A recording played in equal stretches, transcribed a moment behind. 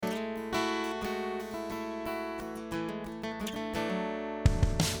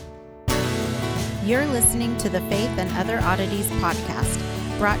You're listening to the Faith and Other Oddities podcast,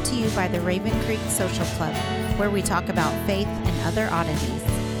 brought to you by the Raven Creek Social Club, where we talk about faith and other oddities.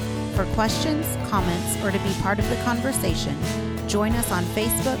 For questions, comments, or to be part of the conversation, join us on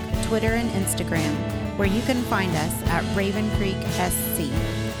Facebook, Twitter, and Instagram, where you can find us at Raven Creek SC.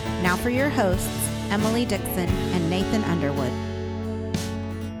 Now for your hosts, Emily Dixon and Nathan Underwood.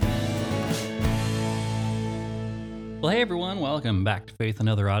 Well, hey everyone, welcome back to Faith and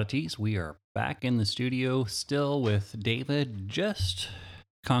Other Oddities. We are back in the studio still with David, just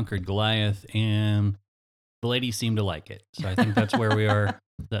conquered Goliath, and the ladies seem to like it. So I think that's where we are.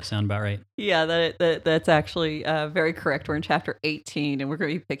 Does that sound about right? Yeah, that's actually very correct. We're in chapter 18, and we're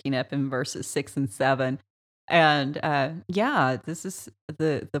going to be picking up in verses 6 and 7. And this is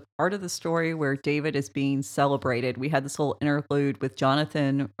the part of the story where David is being celebrated. We had this little interlude with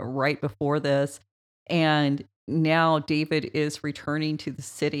Jonathan right before this, and now David is returning to the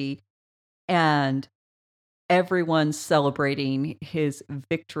city, and everyone's celebrating his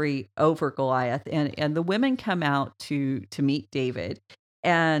victory over Goliath. And the women come out to meet David,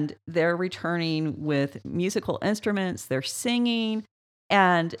 and they're returning with musical instruments. They're singing,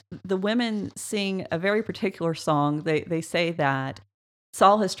 and the women sing a very particular song. They say that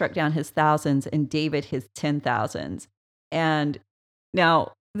Saul has struck down his thousands and David his 10,000s. And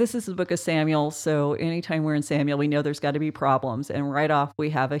now this is the book of Samuel, so anytime we're in Samuel, we know there's got to be problems. And right off, we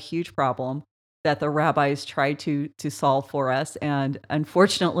have a huge problem that the rabbis tried to solve for us. And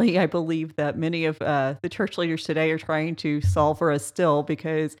unfortunately, I believe that many of the church leaders today are trying to solve for us still,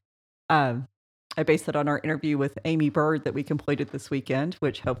 because I based it on our interview with Amy Bird that we completed this weekend,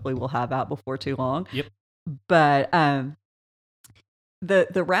 which hopefully we'll have out before too long. Yep. But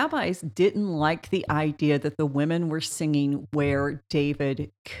the rabbis didn't like the idea that the women were singing where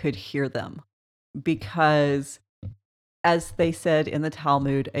David could hear them, because, as they said in the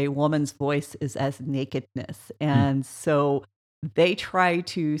Talmud, a woman's voice is as nakedness. And so they try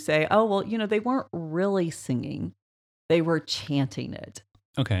to say, oh, well, they weren't really singing. They were chanting it.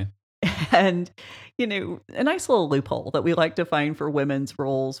 Okay. And, a nice little loophole that we like to find for women's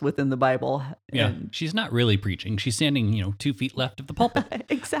roles within the Bible. Yeah, And she's not really preaching. She's standing, 2 feet left of the pulpit.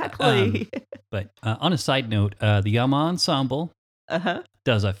 exactly. But on a side note, the Yama Ensemble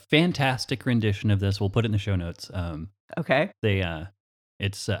does a fantastic rendition of this. We'll put it in the show notes. Okay.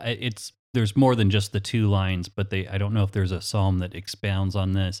 It's there's more than just the 2 lines, but I don't know if there's a psalm that expounds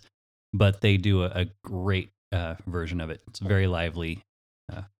on this, but they do a great version of it. It's very lively.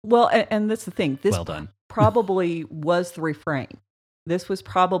 Well, and that's the thing. This well done. probably was the refrain. This was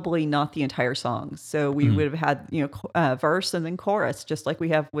probably not the entire song. So we would have had, verse and then chorus, just like we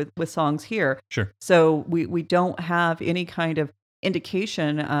have with songs here. Sure. So we don't have any kind of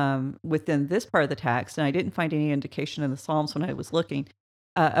indication within this part of the text, and I didn't find any indication in the Psalms when I was looking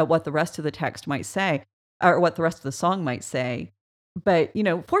at what the rest of the text might say, or what the rest of the song might say. But,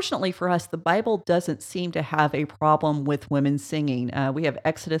 fortunately for us, the Bible doesn't seem to have a problem with women singing. We have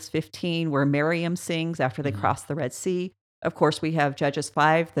Exodus 15, where Miriam sings after they cross the Red Sea. Of course, we have Judges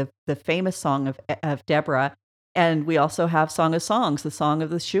 5, the famous song of Deborah. And we also have Song of Songs, the song of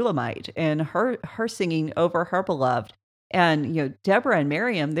the Shulamite, and her singing over her beloved. And, Deborah and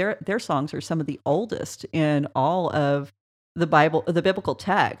Miriam, their songs are some of the oldest in all of the Bible, the biblical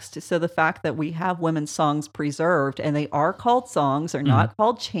text. So the fact that we have women's songs preserved, and they are called songs, they're not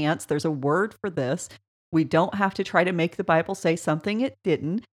called chants. There's a word for this. We don't have to try to make the Bible say something it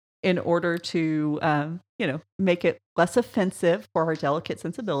didn't in order to, make it less offensive for our delicate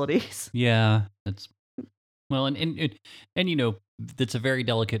sensibilities. Yeah, that's well, and that's a very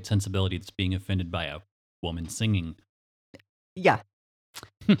delicate sensibility that's being offended by a woman singing. Yeah.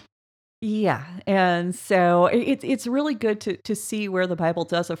 Yeah. And so it's really good to see where the Bible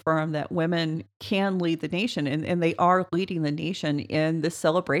does affirm that women can lead the nation, and they are leading the nation in this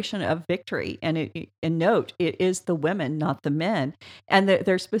celebration of victory. And note, it is the women, not the men. And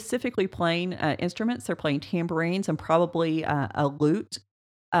they're specifically playing instruments. They're playing tambourines and probably a lute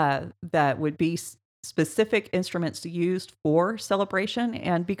that would be specific instruments used for celebration.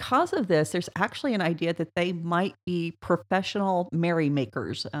 And because of this, there's actually an idea that they might be professional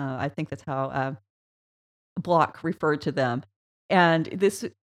merrymakers. I think that's how Block referred to them. And this,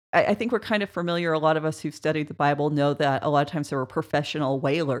 I think we're kind of familiar. A lot of us who've studied the Bible know that a lot of times there were professional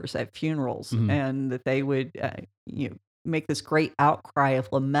wailers at funerals, and that they would make this great outcry of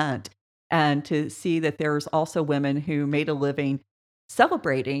lament. And to see that there's also women who made a living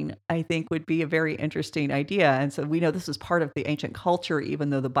celebrating, I think, would be a very interesting idea. And so we know this is part of the ancient culture,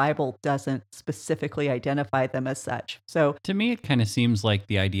 even though the Bible doesn't specifically identify them as such. So to me, it kind of seems like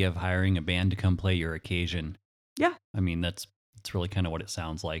the idea of hiring a band to come play your occasion. Yeah. I mean, that's really kind of what it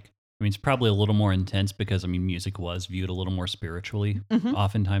sounds like. I mean, it's probably a little more intense because, I mean, music was viewed a little more spiritually,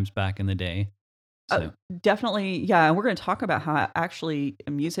 oftentimes back in the day. So, Definitely, yeah. And we're going to talk about how actually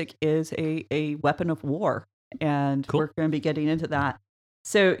music is a weapon of war. And Cool. we're going to be getting into that.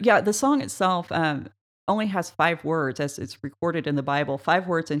 So, yeah, the song itself only has 5 words as it's recorded in the Bible, 5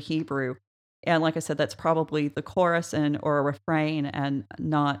 words in Hebrew. And like I said, that's probably the chorus or a refrain and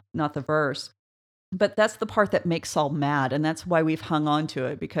not the verse. But that's the part that makes Saul mad. And that's why we've hung on to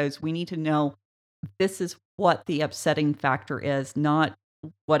it, because we need to know this is what the upsetting factor is, not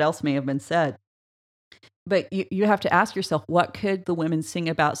what else may have been said. But you have to ask yourself, what could the women sing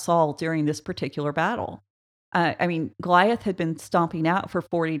about Saul during this particular battle? I mean, Goliath had been stomping out for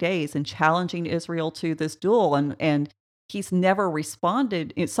 40 days and challenging Israel to this duel, and he's never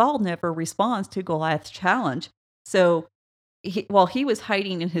responded. Saul never responds to Goliath's challenge. So while he was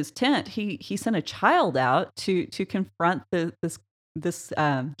hiding in his tent, he sent a child out to confront this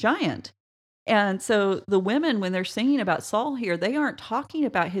giant. And so the women, when they're singing about Saul here, they aren't talking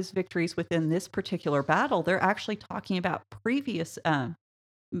about his victories within this particular battle. They're actually talking about previous battles.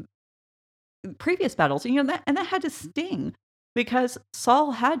 And, that had to sting, because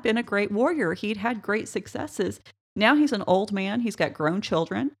Saul had been a great warrior. He'd had great successes. Now he's an old man. He's got grown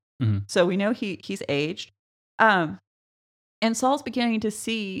children. So we know he's aged. And Saul's beginning to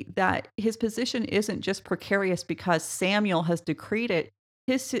see that his position isn't just precarious because Samuel has decreed it.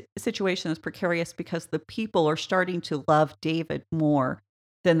 His situation is precarious because the people are starting to love David more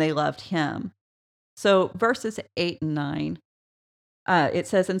than they loved him. So verses 8 and 9, it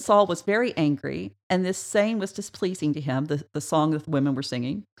says, "And Saul was very angry, and this saying was displeasing to him," the song that the women were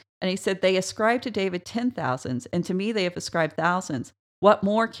singing. "And he said, they ascribe to David 10,000s, and to me they have ascribed thousands. What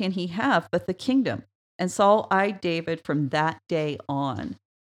more can he have but the kingdom? And Saul eyed David from that day on."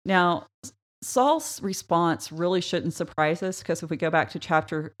 Now, Saul's response really shouldn't surprise us, because if we go back to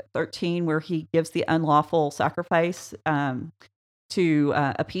chapter 13, where he gives the unlawful sacrifice to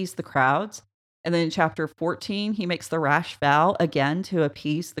appease the crowds, and then in chapter 14, he makes the rash vow again to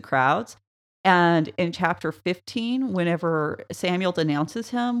appease the crowds. And in chapter 15, whenever Samuel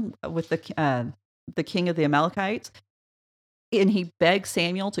denounces him with the king of the Amalekites, and he begs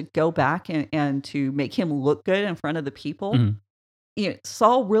Samuel to go back and to make him look good in front of the people,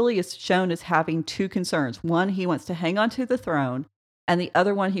 Saul really is shown as having 2 concerns. One, he wants to hang on to the throne, and the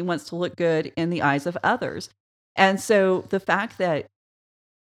other one, he wants to look good in the eyes of others. And so the fact that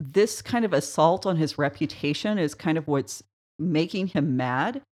this kind of assault on his reputation is kind of what's making him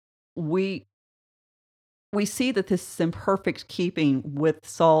mad, we see that this is in perfect keeping with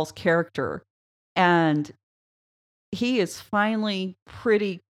Saul's character. And he is finally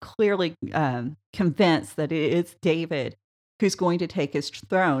pretty clearly convinced that it is David who's going to take his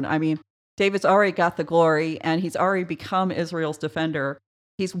throne. I mean, David's already got the glory, and he's already become Israel's defender.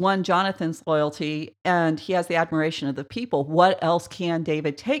 He's won Jonathan's loyalty, and he has the admiration of the people. What else can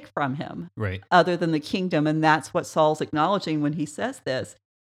David take from him, right, other than the kingdom? And that's what Saul's acknowledging when he says this.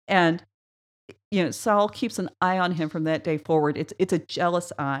 And Saul keeps an eye on him from that day forward. It's a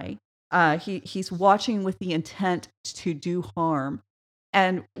jealous eye. He's watching with the intent to do harm.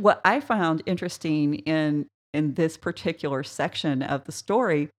 And what I found interesting in this particular section of the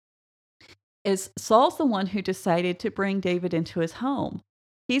story is Saul's the one who decided to bring David into his home.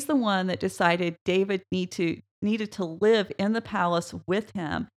 He's the one that decided David needed to live in the palace with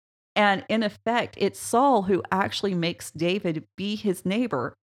him. And in effect, it's Saul who actually makes David be his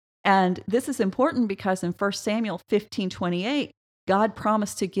neighbor. And this is important because in 1 Samuel 15:28, God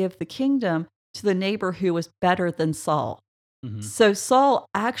promised to give the kingdom to the neighbor who was better than Saul. So Saul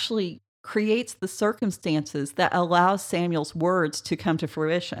actually creates the circumstances that allows Samuel's words to come to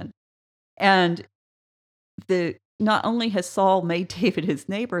fruition. And not only has Saul made David his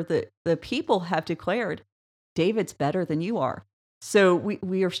neighbor, the people have declared, David's better than you are. So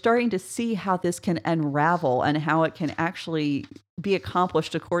we are starting to see how this can unravel and how it can actually be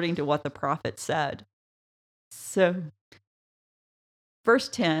accomplished according to what the prophet said. So verse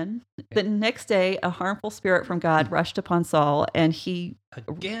 10, the next day, a harmful spirit from God rushed upon Saul, and he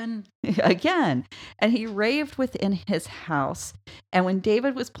again, and he raved within his house. And when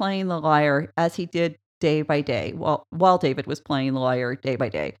David was playing the lyre, as he did day by day, while David was playing the lyre day by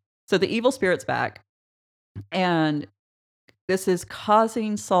day. So the evil spirit's back, and this is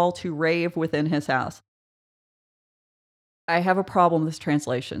causing Saul to rave within his house. I have a problem with this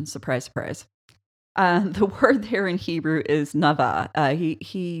translation. Surprise, surprise. The word there in Hebrew is nava.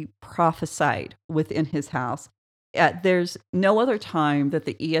 He prophesied within his house. There's no other time that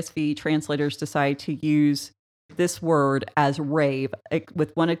the ESV translators decide to use this word as rave,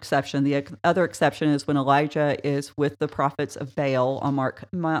 with one exception. The other exception is when Elijah is with the prophets of Baal on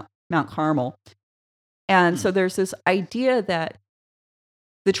Mount Carmel. And so there's this idea that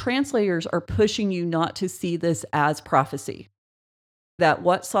the translators are pushing you not to see this as prophecy, that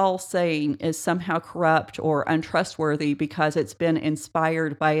what Saul's saying is somehow corrupt or untrustworthy because it's been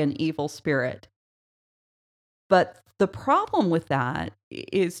inspired by an evil spirit. But the problem with that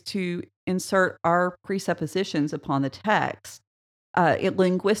is to insert our presuppositions upon the text. It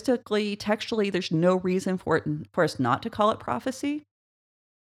linguistically, textually, there's no reason for us not to call it prophecy.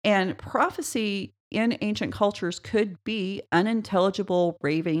 And prophecy in ancient cultures could be unintelligible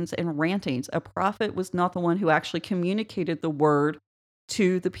ravings and rantings. A prophet was not the one who actually communicated the word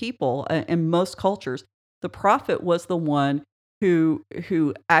to the people. In most cultures, the prophet was the one who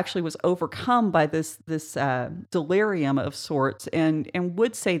actually was overcome by this delirium of sorts and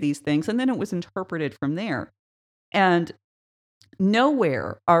would say these things, and then it was interpreted from there. And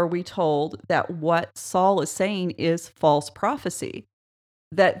nowhere are we told that what Saul is saying is false prophecy.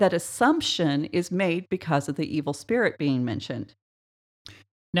 That assumption is made because of the evil spirit being mentioned.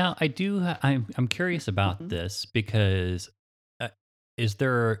 Now, I'm curious about this because is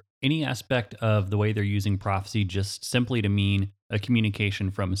there any aspect of the way they're using prophecy just simply to mean a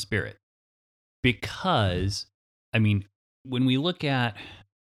communication from a spirit? Because, I mean, when we look at,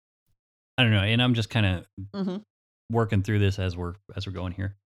 I don't know, and I'm just kind of working through this as we're going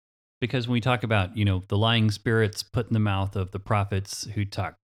here. Because when we talk about, the lying spirits put in the mouth of the prophets who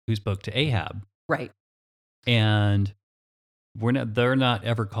spoke to Ahab. Right. And they're not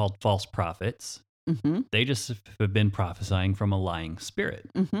ever called false prophets. Mm-hmm. They just have been prophesying from a lying spirit.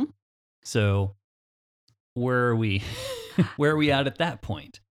 Mm-hmm. So where are we? Where are we at that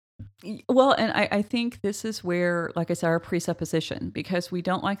point? Well, and I think this is where, like I said, our presupposition, because we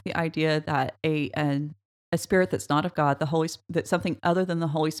don't like the idea that a spirit that's not of God, that something other than the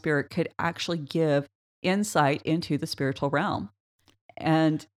Holy Spirit could actually give insight into the spiritual realm.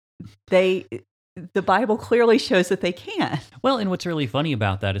 And the Bible clearly shows that they can. Well, and what's really funny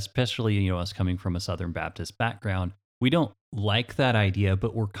about that, especially, us coming from a Southern Baptist background, we don't like that idea,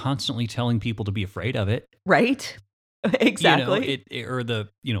 but we're constantly telling people to be afraid of it. Right. Exactly.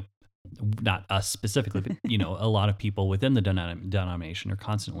 Not us specifically, but, a lot of people within the denomination are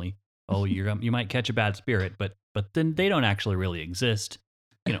constantly, oh, you might catch a bad spirit, but then they don't actually really exist.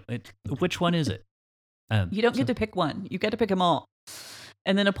 Which one is it? You don't get to pick one. You get to pick them all.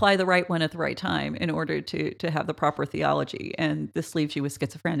 And then apply the right one at the right time in order to have the proper theology. And this leaves you with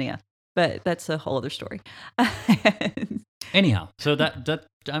schizophrenia. But that's a whole other story. Anyhow, so that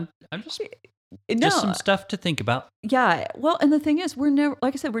I'm just some stuff to think about. Yeah. Well, and the thing is, we're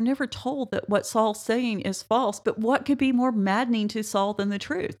never told that what Saul's saying is false. But what could be more maddening to Saul than the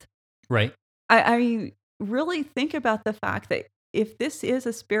truth? Right. I mean, really think about the fact that if this is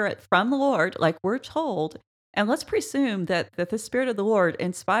a spirit from the Lord, like we're told, and let's presume that the Spirit of the Lord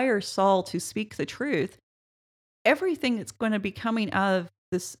inspires Saul to speak the truth, everything that's going to be coming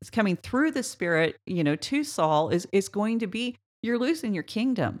through the Spirit, to Saul is going to be, you're losing your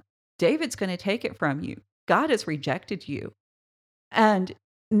kingdom. David's going to take it from you. God has rejected you. And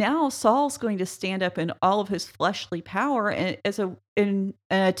now Saul's going to stand up in all of his fleshly power in an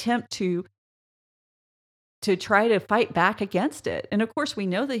attempt to try to fight back against it. And of course, we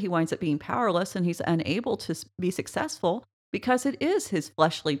know that he winds up being powerless and he's unable to be successful because it is his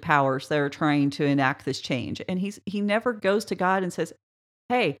fleshly powers that are trying to enact this change. And he never goes to God and says,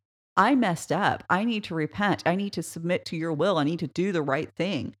 hey, I messed up. I need to repent. I need to submit to your will. I need to do the right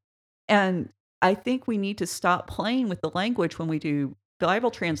thing. And I think we need to stop playing with the language when we do Bible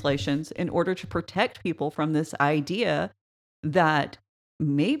translations in order to protect people from this idea that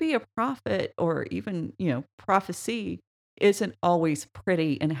maybe a prophet or even, prophecy isn't always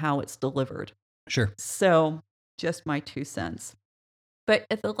pretty in how it's delivered. Sure. So just my 2 cents. But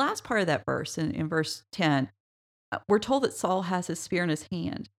at the last part of that verse, in verse 10, we're told that Saul has his spear in his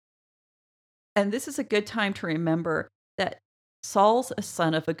hand. And this is a good time to remember that Saul's a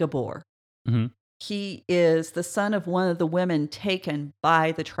son of a Gabor. Mm-hmm. He is the son of one of the women taken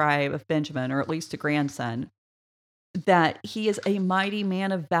by the tribe of Benjamin, or at least a grandson. That he is a mighty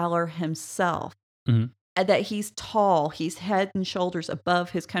man of valor himself, and that he's tall, he's head and shoulders above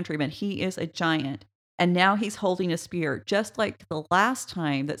his countrymen. He is a giant, and now he's holding a spear, just like the last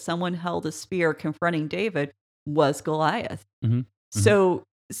time that someone held a spear confronting David was Goliath. Mm-hmm. So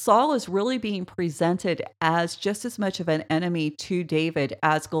Saul is really being presented as just as much of an enemy to David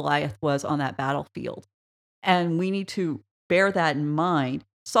as Goliath was on that battlefield, and we need to bear that in mind.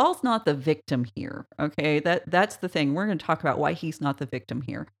 Saul's not the victim here, okay? That's the thing. We're going to talk about why he's not the victim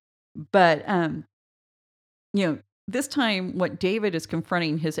here. But, this time what David is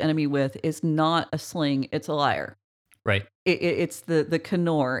confronting his enemy with is not a sling, it's a lyre. Right. It's the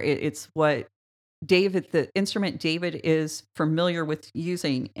kinnor. It's what the instrument David is familiar with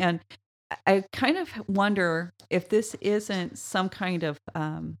using. And I kind of wonder if this isn't some kind of,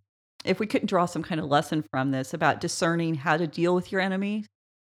 if we couldn't draw some kind of lesson from this about discerning how to deal with your enemy.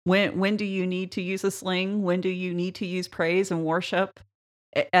 When do you need to use a sling? When do you need to use praise and worship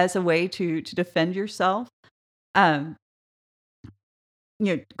as a way to defend yourself? Um,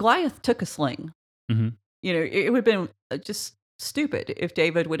 Goliath took a sling. Hmm. It would have been just stupid if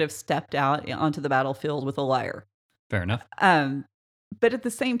David would have stepped out onto the battlefield with a lyre. Fair enough. But at the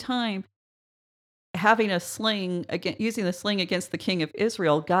same time, having a sling using the sling against the king of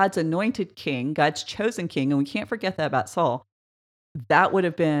Israel, God's anointed king, God's chosen king, and we can't forget that about Saul, that would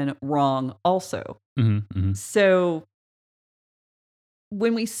have been wrong also. Hmm. So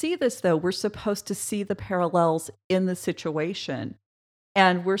when we see this, though, we're supposed to see the parallels in the situation.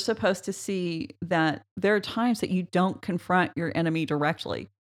 And we're supposed to see that there are times that you don't confront your enemy directly.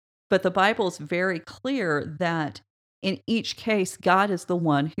 But the Bible is very clear that in each case, God is the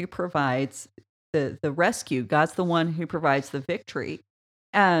one who provides the rescue. God's the one who provides the victory.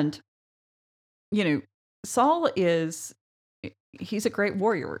 And, Saul he's a great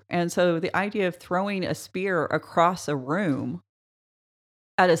warrior. And so the idea of throwing a spear across a room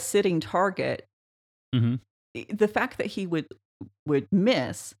at a sitting target, Hmm. the fact that he would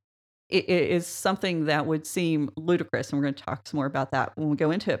miss is something that would seem ludicrous. And we're going to talk some more about that when we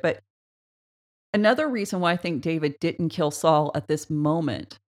go into it. But another reason why I think David didn't kill Saul at this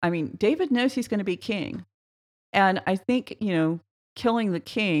moment, I mean, David knows he's going to be king. And I think, killing the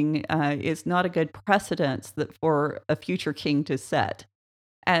king is not a good precedence for a future king to set.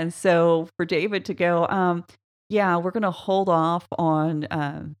 And so for David to go, yeah, we're going to hold off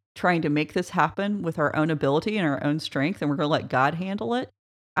on trying to make this happen with our own ability and our own strength, and we're going to let God handle it.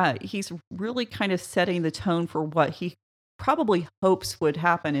 He's really kind of setting the tone for what he probably hopes would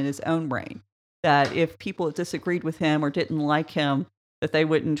happen in his own brain. That if people disagreed with him or didn't like him, that they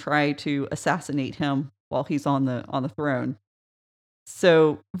wouldn't try to assassinate him while he's on the throne.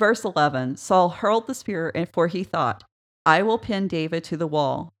 So, verse 11, Saul hurled the spear, for he thought, I will pin David to the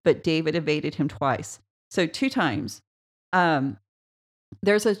wall, but David evaded him twice. So 2 times.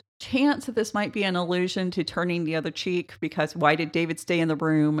 There's a chance that this might be an allusion to turning the other cheek, because why did David stay in the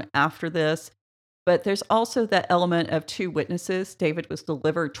room after this? But there's also that element of 2 witnesses. David was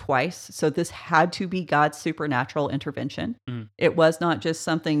delivered twice, so this had to be God's supernatural intervention. Mm. It was not just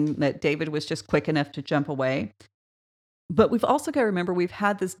something that David was just quick enough to jump away. But we've also got to remember we've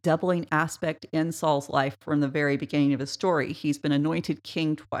had this doubling aspect in Saul's life from the very beginning of his story. He's been anointed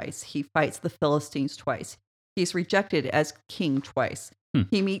king twice. He fights the Philistines twice. He's rejected as king twice.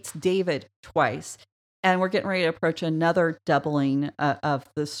 He meets David twice. And we're getting ready to approach another doubling of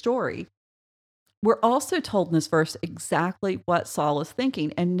the story. We're also told in this verse exactly what Saul is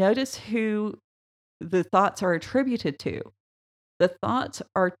thinking. And notice who the thoughts are attributed to. The thoughts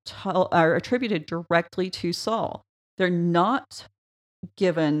are attributed directly to Saul. They're not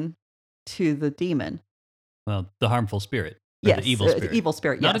given to the demon. Well, the harmful spirit. Yes, the evil spirit. The evil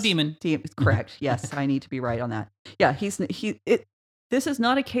spirit. Not yes. a demon. Correct. Yes, I need to be right on that. Yeah, this is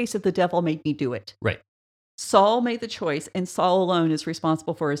not a case of the devil made me do it. Right. Saul made the choice, and Saul alone is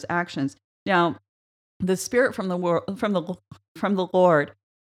responsible for his actions. Now, the spirit from the Lord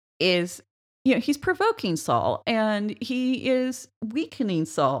is, he's provoking Saul, and he is weakening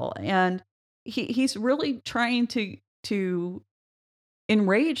Saul, and he's really trying to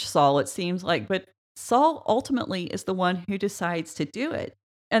enrage Saul, it seems like, but Saul ultimately is the one who decides to do it.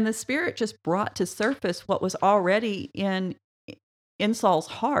 And the spirit just brought to surface what was already in Saul's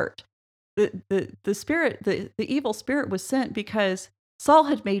heart. The spirit, the evil spirit was sent because Saul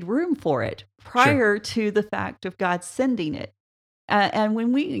had made room for it prior to the fact of God sending it. And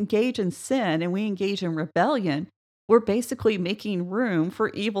when we engage in sin and we engage in rebellion, we're basically making room for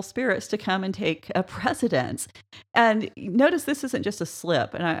evil spirits to come and take a precedence. And notice this isn't just a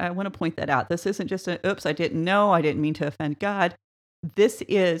slip. And I want to point that out. This isn't just oops, I didn't know. I didn't mean to offend God. This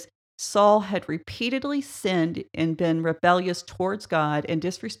is Saul had repeatedly sinned and been rebellious towards God and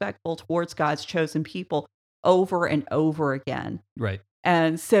disrespectful towards God's chosen people over and over again. Right.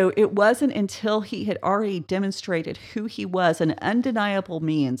 And so it wasn't until he had already demonstrated who he was, an undeniable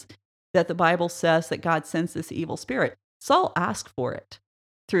means, that the Bible says that God sends this evil spirit. Saul asked for it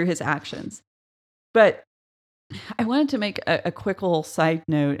through his actions. But I wanted to make a quick little side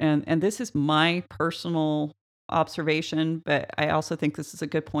note, and this is my personal observation, but I also think this is a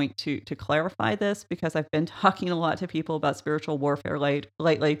good point to clarify this, because I've been talking a lot to people about spiritual warfare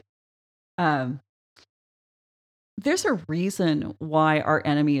lately. There's a reason why our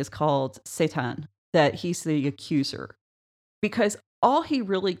enemy is called Satan. that he's the accuser, because all he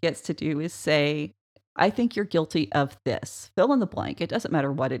really gets to do is say, I think you're guilty of this. Fill in the blank. It doesn't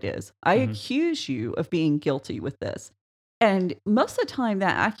matter what it is. I accuse you of being guilty with this. And most of the time,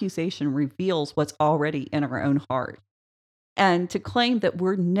 that accusation reveals what's already in our own heart. And to claim that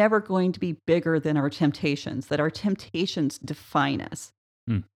we're never going to be bigger than our temptations, that our temptations define us,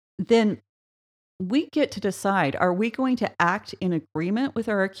 then we get to decide, are we going to act in agreement with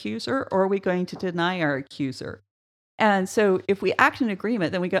our accuser, or are we going to deny our accuser? And so if we act in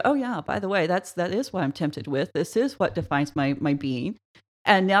agreement, then we go, oh yeah, by the way, that is what I'm tempted with. This is what defines my being.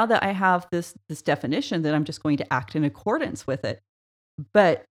 And now that I have this definition, then I'm just going to act in accordance with it.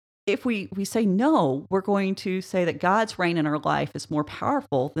 But if we say no, we're going to say that God's reign in our life is more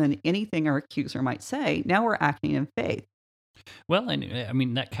powerful than anything our accuser might say. Now we're acting in faith. Well, and I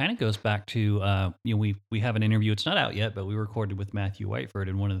mean, that kind of goes back to, we have an interview. It's not out yet, but we recorded with Matthew Whiteford.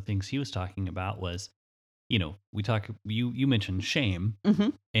 And one of the things he was talking about was, you mentioned shame,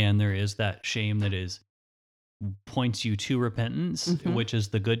 and there is that shame that points you to repentance, which is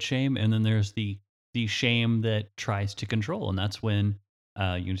the good shame. And then there's the shame that tries to control. And that's when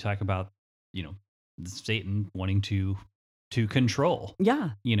you talk about, Satan wanting to control. Yeah.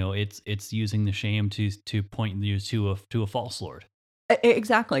 It's using the shame to point you to a false lord.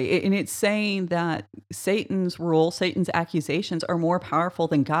 Exactly. And it's saying that Satan's Satan's accusations are more powerful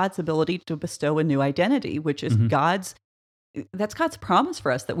than God's ability to bestow a new identity, which is that's God's promise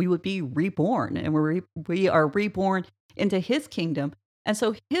for us, that we would be reborn, and we are reborn into his kingdom. And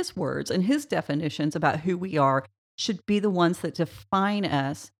so his words and his definitions about who we are should be the ones that define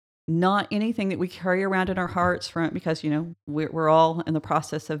us, not anything that we carry around in our hearts because, we're all in the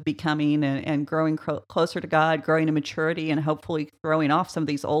process of becoming and growing closer to God, growing in maturity, and hopefully throwing off some of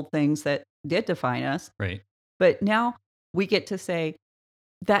these old things that did define us. Right. But now we get to say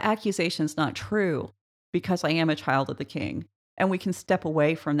that accusation's not true because I am a child of the King, and we can step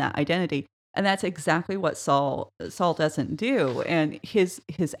away from that identity. And that's exactly what Saul doesn't do. And his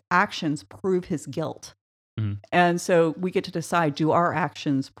actions prove his guilt. And so we get to decide, do our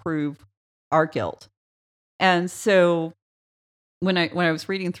actions prove our guilt? And so when I was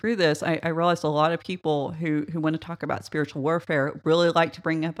reading through this, I realized a lot of people who want to talk about spiritual warfare really like to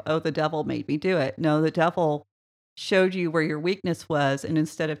bring up, oh, the devil made me do it. No, the devil showed you where your weakness was, and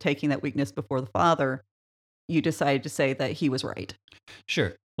instead of taking that weakness before the Father, you decided to say that he was right.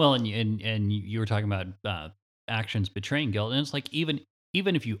 Sure. Well, and you were talking about actions betraying guilt, and it's like even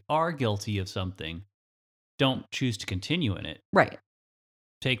if you are guilty of something, don't choose to continue in it. Right.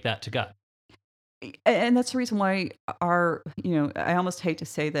 Take that to God. And that's the reason why I almost hate to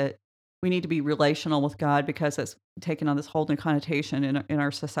say that we need to be relational with God, because that's taken on this whole new connotation in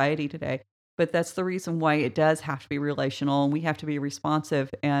our society today. But that's the reason why it does have to be relational, and we have to be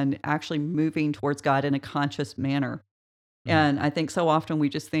responsive and actually moving towards God in a conscious manner. And I think so often we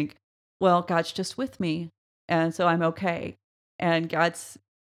just think, well, God's just with me, and so I'm okay. And God's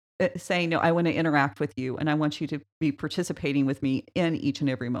saying, no, I want to interact with you, and I want you to be participating with me in each and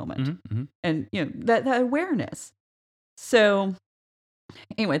every moment. And that awareness. So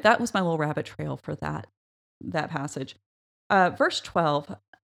anyway, that was my little rabbit trail for that passage. Verse 12,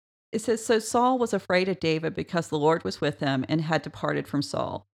 it says, so Saul was afraid of David because the Lord was with him and had departed from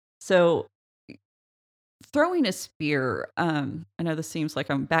Saul. So throwing a spear, I know this seems like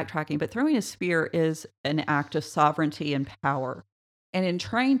I'm backtracking, but throwing a spear is an act of sovereignty and power. And in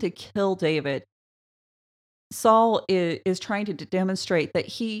trying to kill David, Saul is trying to demonstrate that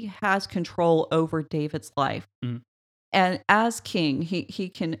he has control over David's life. And as king, he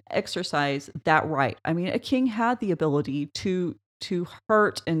can exercise that right. I mean, a king had the ability to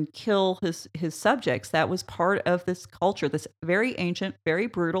hurt and kill his subjects. That was part of this culture, this very ancient, very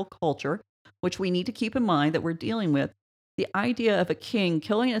brutal culture, which we need to keep in mind that we're dealing with. The idea of a king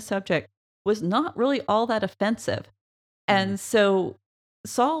killing a subject was not really all that offensive. And so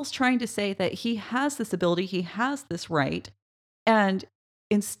Saul's trying to say that he has this ability, he has this right. And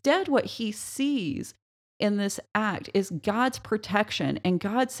instead, what he sees in this act is God's protection, and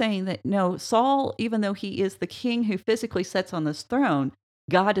God saying that, no, Saul, even though he is the king who physically sits on this throne,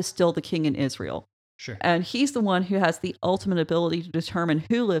 God is still the king in Israel. Sure. And he's the one who has the ultimate ability to determine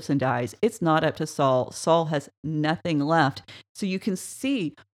who lives and dies. It's not up to Saul. Saul has nothing left. So you can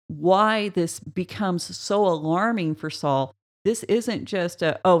see why this becomes so alarming for Saul. This isn't just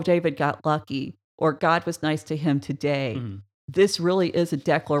David got lucky, or God was nice to him today. This really is a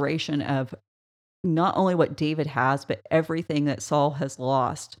declaration of not only what David has, but everything that Saul has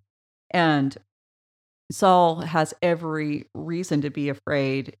lost. And Saul has every reason to be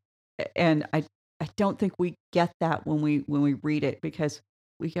afraid. And I don't think we get that when we read it, because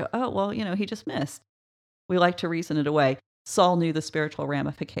we go, oh, well, he just missed. We like to reason it away. Saul knew the spiritual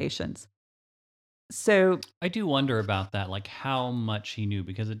ramifications. So I do wonder about that, like how much he knew,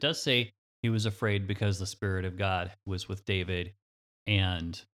 because it does say he was afraid because the Spirit of God was with David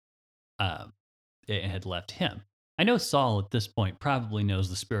and it had left him. I know Saul at this point probably knows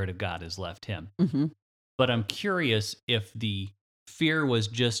the Spirit of God has left him, but I'm curious if the fear was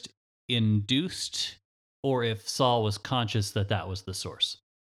just induced or if Saul was conscious that that was the source.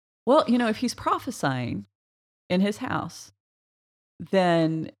 Well, if he's prophesying in his house,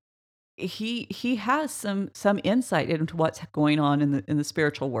 then he has some insight into what's going on in the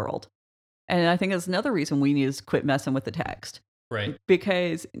spiritual world. And I think that's another reason we need to quit messing with the text. Right.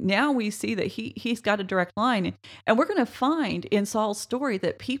 Because now we see that he's got a direct line. And we're going to find in Saul's story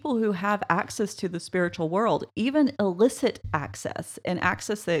that people who have access to the spiritual world, even illicit access and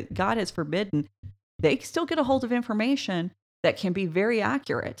access that God has forbidden, they still get a hold of information that can be very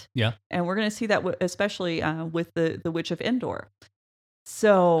accurate. Yeah. And we're going to see that especially with the Witch of Endor.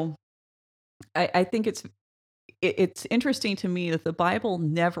 So I think it's interesting to me that the Bible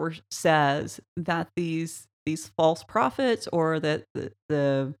never says that these false prophets or that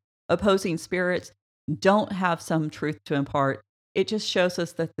the opposing spirits don't have some truth to impart. It just shows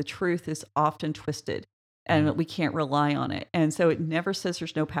us that the truth is often twisted and that we can't rely on it. And so it never says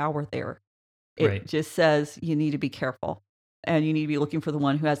there's no power there. It just says you need to be careful and you need to be looking for the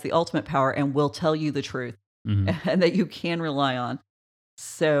one who has the ultimate power and will tell you the truth and that you can rely on.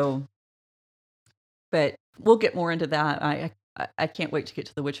 So, but we'll get more into that. I can't wait to get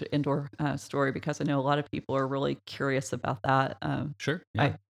to the Witch of Endor story because I know a lot of people are really curious about that. Sure. Yeah.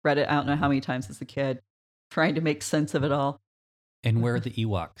 I read it, I don't know how many times as a kid, trying to make sense of it all. And where are the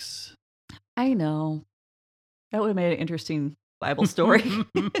Ewoks? I know. That would have made an interesting Bible story.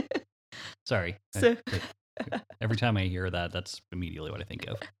 Sorry. So, every time I hear that, that's immediately what I think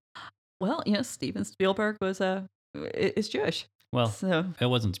of. Well, Steven Spielberg is Jewish. Well, so it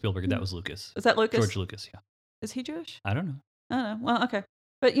wasn't Spielberg. That was Lucas. Is that Lucas? George Lucas, yeah. Is he Jewish? I don't know. I don't know. Well, okay.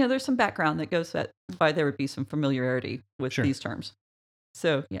 But, there's some background that goes that why there would be some familiarity with these terms.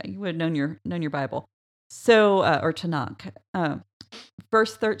 So, yeah, you would have known your Bible. So, or Tanakh.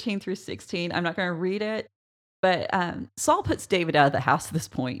 Verse 13 through 16, I'm not going to read it, but Saul puts David out of the house at this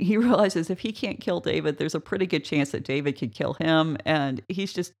point. He realizes if he can't kill David, there's a pretty good chance that David could kill him, and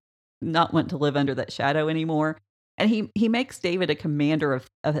he's just not wanting to live under that shadow anymore. And he makes David a commander of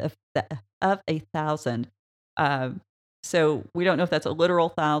 1,000. So we don't know if that's a literal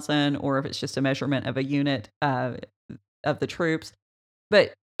 1,000 or if it's just a measurement of a unit of the troops,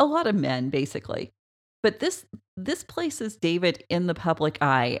 but a lot of men basically. But this places David in the public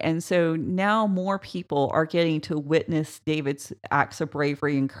eye, and so now more people are getting to witness David's acts of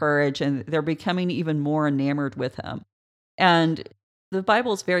bravery and courage, and they're becoming even more enamored with him. And the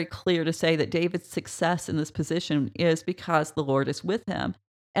Bible is very clear to say that David's success in this position is because the Lord is with him.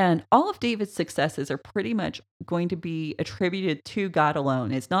 And all of David's successes are pretty much going to be attributed to God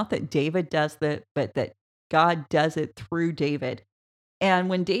alone. It's not that David does that, but that God does it through David. And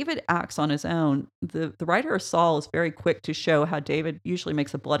when David acts on his own, the writer of Saul is very quick to show how David usually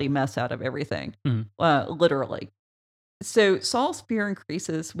makes a bloody mess out of everything, literally. So Saul's fear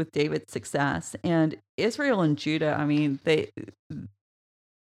increases with David's success, and Israel and Judah,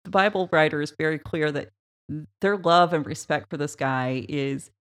 the Bible writer is very clear that their love and respect for this guy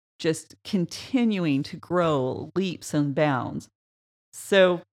is just continuing to grow leaps and bounds.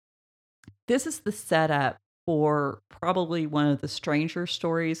 So this is the setup for probably one of the stranger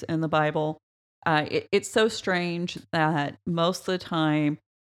stories in the Bible. It's so strange that most of the time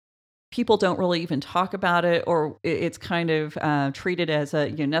people don't really even talk about it, or it's kind of treated as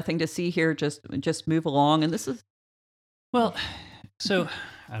nothing to see here, just move along. And this is so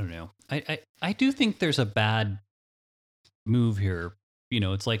I don't know. I do think there's a bad move here.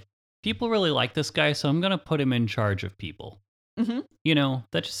 It's like people really like this guy, so I'm going to put him in charge of people.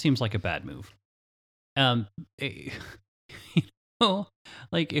 That just seems like a bad move.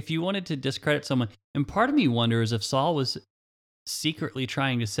 Like if you wanted to discredit someone, and part of me wonders if Saul was secretly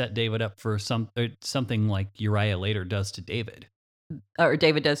trying to set David up for something like Uriah later does to David. Or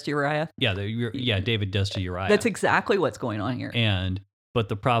David does to Uriah? Yeah, David does to Uriah. That's exactly what's going on here. But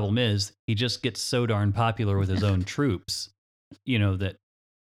the problem is he just gets so darn popular with his own troops, that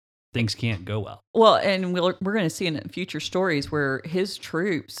things can't go well. Well, and we're going to see in future stories where his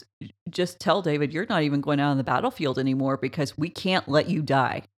troops just tell David, you're not even going out on the battlefield anymore because we can't let you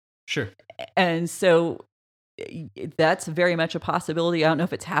die. Sure. And so that's very much a possibility. I don't know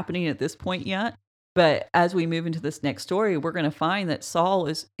if it's happening at this point yet, but as we move into this next story, we're going to find that Saul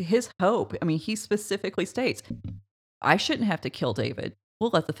is his hope. He specifically states, I shouldn't have to kill David. we'll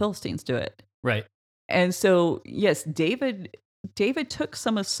let the Philistines do it. Right. And so, yes, David took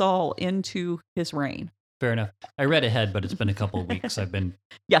some of Saul into his reign. Fair enough. I read ahead, but it's been a couple of weeks. I've been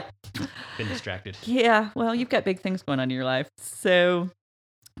Yeah. distracted. Yeah, well, you've got big things going on in your life. So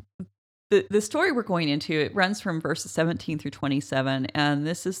the story we're going into, it runs from verses 17 through 27, and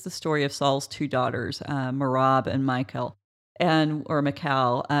this is the story of Saul's two daughters, Merab and Michal.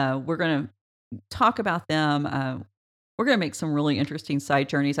 We're going to talk about them. We're going to make some really interesting side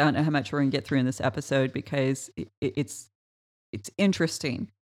journeys. I don't know how much we're going to get through in this episode because it's interesting.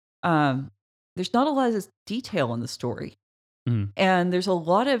 There's not a lot of detail in the story. And there's a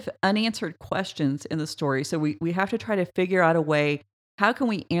lot of unanswered questions in the story. So we have to try to figure out a way, how can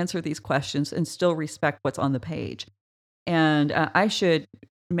we answer these questions and still respect what's on the page? And I should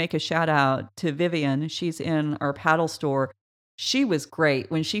make a shout out to Vivian. She's in our paddle store. She was great.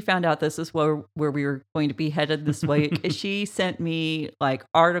 When she found out this is where we were going to be headed this week, she sent me like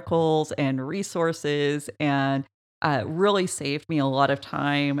articles and resources and really saved me a lot of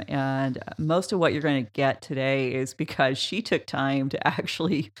time. And most of what you're going to get today is because she took time to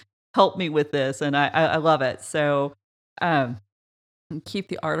actually help me with this. And I love it. So keep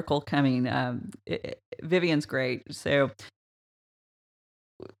the article coming. Vivian's great. So,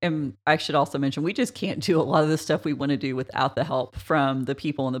 and I should also mention, we just can't do a lot of the stuff we want to do without the help from the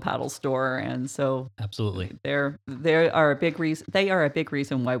people in the paddle store. And so absolutely, they are a big reason. They are a big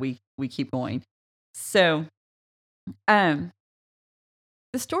reason why we keep going. So, the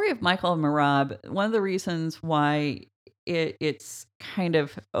story of Michal and Merab, one of the reasons why it's kind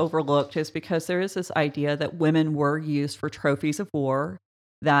of overlooked is because there is this idea that women were used for trophies of war,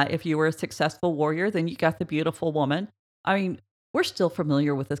 that if you were a successful warrior, then you got the beautiful woman. I mean, we're still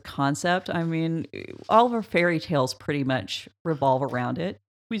familiar with this concept. I mean, all of our fairy tales pretty much revolve around it.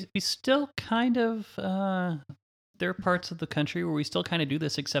 We still kind of, there are parts of the country where we still kind of do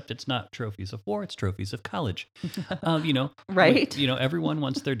this, except it's not trophies of war, it's trophies of college. Right? Everyone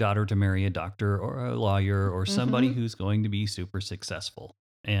wants their daughter to marry a doctor or a lawyer or somebody who's going to be super successful.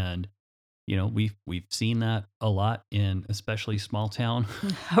 And, we've seen that a lot in especially small town.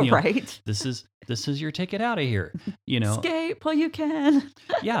 Right. This is your ticket out of here, Escape while you can.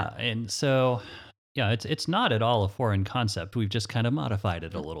 Yeah. And so, yeah, it's not at all a foreign concept. We've just kind of modified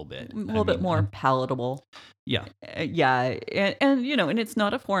it a little bit. A little bit more palatable. Yeah. Yeah. And it's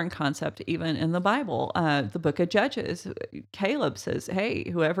not a foreign concept even in the Bible. The book of Judges, Caleb says, hey,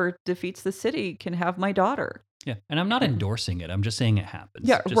 whoever defeats the city can have my daughter. Yeah. And I'm not endorsing it. I'm just saying it happens.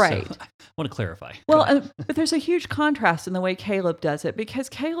 Yeah, right. So I want to clarify. Well, but there's a huge contrast in the way Caleb does it, because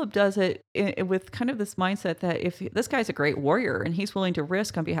Caleb does it with kind of this mindset that if this guy's a great warrior and he's willing to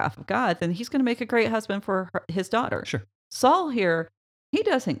risk on behalf of God, then he's going to make a great husband for his daughter. Sure. Saul here, he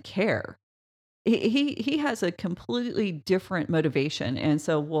doesn't care. He has a completely different motivation. And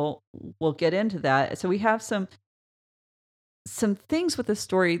so we'll get into that. So we have some things with the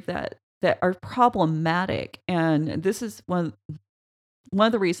story that are problematic. And this is one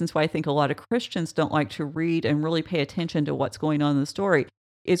of the reasons why I think a lot of Christians don't like to read and really pay attention to what's going on in the story,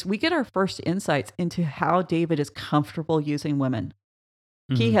 is we get our first insights into how David is comfortable using women.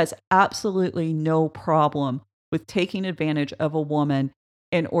 He has absolutely no problem with taking advantage of a woman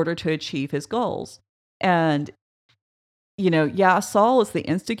in order to achieve his goals. And, Saul is the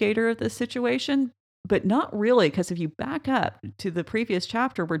instigator of this situation, but not really, because if you back up to the previous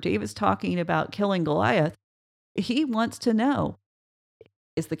chapter where David's talking about killing Goliath, he wants to know,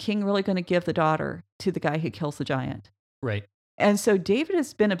 is the king really going to give the daughter to the guy who kills the giant? Right. And so David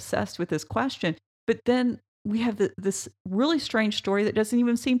has been obsessed with this question, but then we have this really strange story that doesn't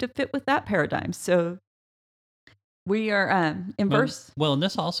even seem to fit with that paradigm. So we are in verse. Well, and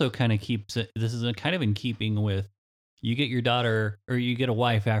this also kind of keeps it, this is kind of in keeping with, you get your daughter or you get a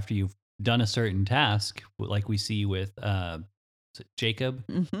wife after you've done a certain task, like we see with Jacob,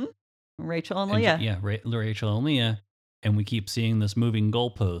 Rachel and Leah. Rachel and Leah, and we keep seeing this moving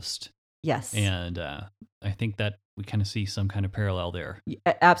goalpost. Yes, and I think that we kind of see some kind of parallel there.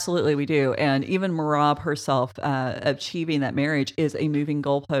 Absolutely, we do. And even Merab herself achieving that marriage is a moving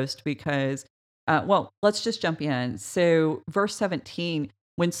goalpost because, let's just jump in. So, verse 17,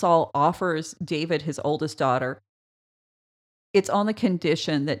 when Saul offers David his oldest daughter, it's on the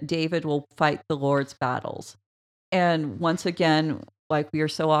condition that David will fight the Lord's battles. And once again, like we are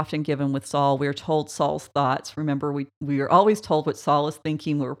so often given with Saul, we are told Saul's thoughts. Remember, we are always told what Saul is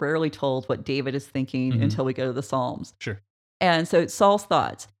thinking. We're rarely told what David is thinking until we go to the Psalms. Sure. And so it's Saul's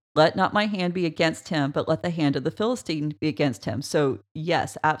thoughts. Let not my hand be against him, but let the hand of the Philistine be against him. So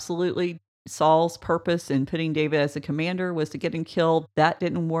yes, absolutely. Saul's purpose in putting David as a commander was to get him killed. That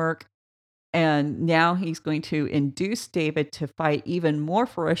didn't work. And now he's going to induce David to fight even more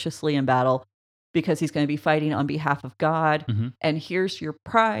ferociously in battle because he's going to be fighting on behalf of God. Mm-hmm. And here's your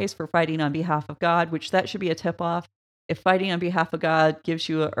prize for fighting on behalf of God, which that should be a tip off. If fighting on behalf of God gives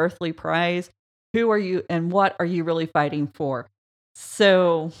you an earthly prize, who are you and what are you really fighting for?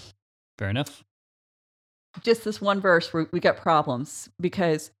 So, Fair enough. just this one verse, we got problems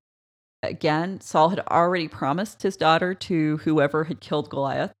because, again, Saul had already promised his daughter to whoever had killed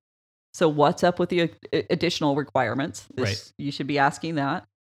Goliath. So what's up with the additional requirements? Right. You should be asking that.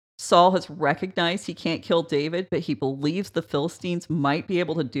 Saul has recognized he can't kill David, but he believes the Philistines might be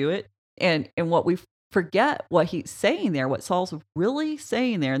able to do it. And what we forget what he's saying there, what Saul's really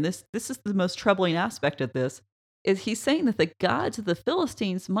saying there, and this is the most troubling aspect of this, is he's saying that the gods of the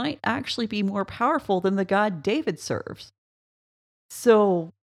Philistines might actually be more powerful than the God David serves.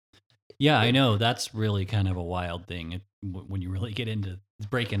 So Yeah, I know. That's really kind of a wild thing. When you really get into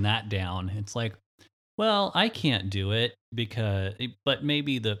breaking that down, it's like, well, I can't do it but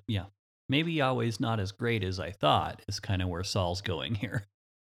maybe maybe Yahweh's not as great as I thought is kind of where Saul's going here.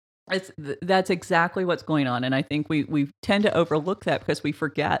 that's exactly what's going on, and I think we tend to overlook that because we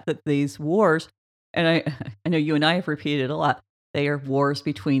forget that these wars, and I know you and I have repeated a lot, they are wars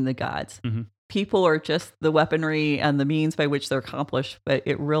between the gods. Mhm. People are just the weaponry and the means by which they're accomplished, but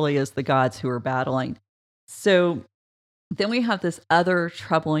it really is the gods who are battling. So then we have this other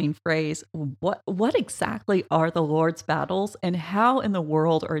troubling phrase. What exactly are the Lord's battles, and how in the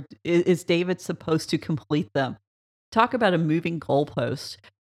world is David supposed to complete them? Talk about a moving goalpost.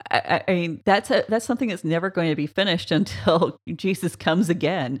 I mean, that's something that's never going to be finished until Jesus comes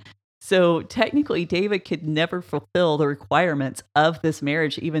again. So technically, David could never fulfill the requirements of this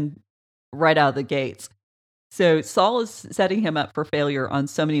marriage, even right out of the gates. So Saul is setting him up for failure on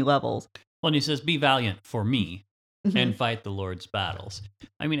so many levels. Well, and he says, "Be valiant for me Mhm. and fight the Lord's battles."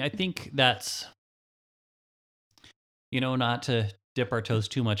 I mean, I think that's, not to dip our toes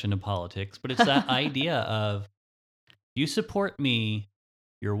too much into politics, but it's that idea of, you support me,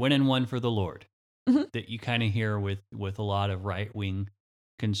 you're winning one for the Lord. Mhm. That you kind of hear with a lot of right-wing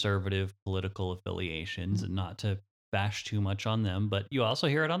conservative political affiliations, and not to bash too much on them, but you also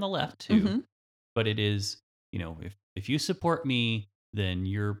hear it on the left too. Mhm. But it is, if you support me, then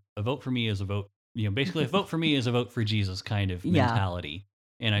a vote for me is a vote, basically a vote for me is a vote for Jesus kind of Yeah. mentality.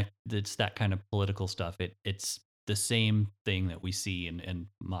 And it's that kind of political stuff. It's the same thing that we see in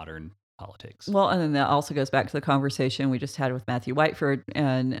modern politics. Well, and then that also goes back to the conversation we just had with Matthew Whiteford.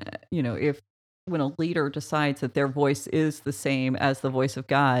 And, if when a leader decides that their voice is the same as the voice of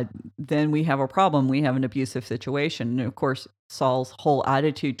God, then we have a problem. We have an abusive situation. And of course, Saul's whole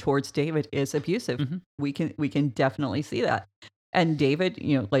attitude towards David is abusive. Mhm. We can definitely see that. And David,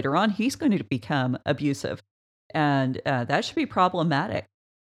 later on, he's going to become abusive. And that should be problematic.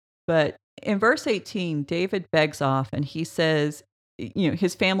 But in verse 18, David begs off and he says,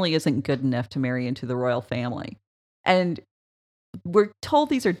 his family isn't good enough to marry into the royal family. And we're told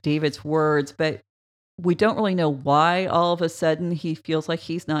these are David's words, but we don't really know why all of a sudden he feels like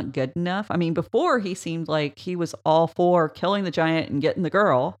he's not good enough. I mean, before he seemed like he was all for killing the giant and getting the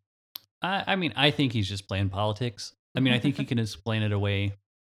girl. I mean, I think he's just playing politics. I mean, I think he can explain it away.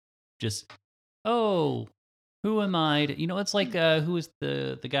 Just, oh, who am I? It's like, who is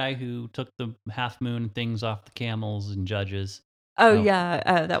the guy who took the half moon things off the camels and judges? Oh, Oh.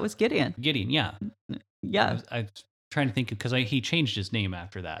 yeah, that was Gideon. Gideon, yeah. Yeah. I was trying to think, because he changed his name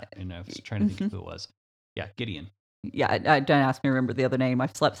after that, and I was trying to think of who it was. Yeah, Gideon. Yeah, don't ask me to remember the other name.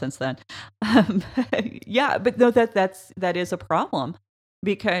 I've slept since then. Yeah, but no, that is a problem,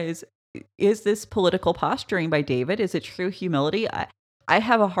 because is this political posturing by David? Is it true humility? I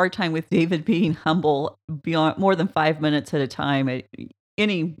have a hard time with David being humble beyond more than 5 minutes at a time at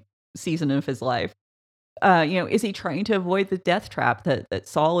any season of his life. Is he trying to avoid the death trap that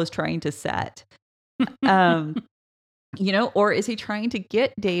Saul is trying to set? Or is he trying to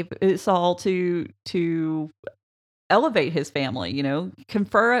get Saul to elevate his family,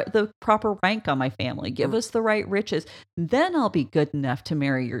 confer the proper rank on my family, give us the right riches, then I'll be good enough to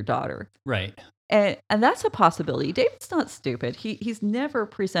marry your daughter. Right. And that's a possibility. David's not stupid. He's never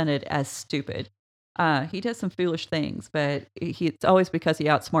presented as stupid. He does some foolish things, but it's always because he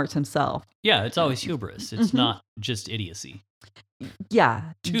outsmarts himself. Yeah, it's always hubris. It's not just idiocy.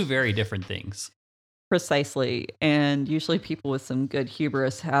 Yeah. Two very different things. Precisely. And usually people with some good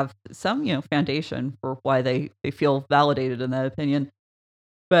hubris have some, foundation for why they feel validated in that opinion.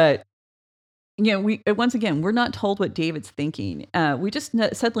 But, once again, we're not told what David's thinking. We just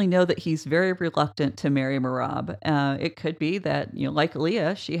suddenly know that he's very reluctant to marry Merab. It could be that, like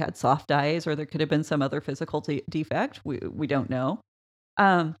Leah, she had soft eyes, or there could have been some other physical defect. We don't know.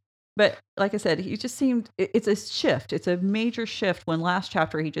 But like I said, he just seemed, it's a shift. It's a major shift when last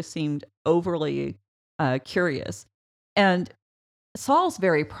chapter he just seemed overly curious. And Saul's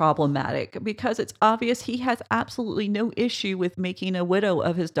very problematic because it's obvious he has absolutely no issue with making a widow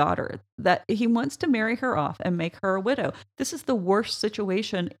of his daughter, that he wants to marry her off and make her a widow. This is the worst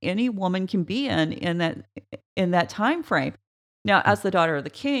situation any woman can be in that time frame. Now, as the daughter of the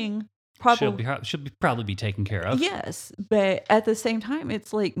king, probably should probably be taken care of. yes, but at the same time,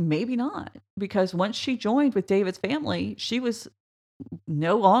 it's like maybe not, because once she joined with David's family, she was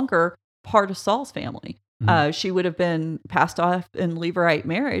no longer part of Saul's family. She would have been passed off in Levirate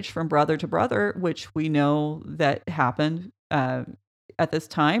marriage from brother to brother, which we know that happened at this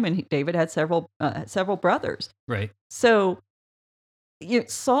time. And David had several brothers. Right. So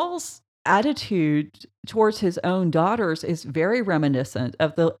Saul's attitude towards his own daughters is very reminiscent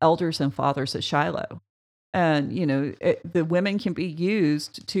of the elders and fathers at Shiloh. And the women can be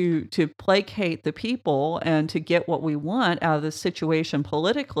used to placate the people and to get what we want out of the situation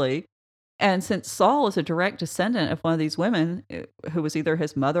politically. And since Saul is a direct descendant of one of these women, who was either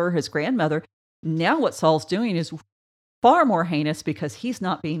his mother or his grandmother, now what Saul's doing is far more heinous because he's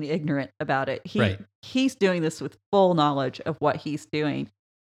not being ignorant about it. He's doing this with full knowledge of what he's doing.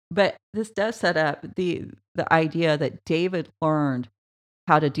 But this does set up the idea that David learned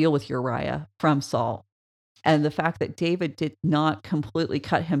how to deal with Uriah from Saul. And the fact that David did not completely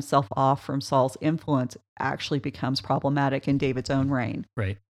cut himself off from Saul's influence actually becomes problematic in David's own reign.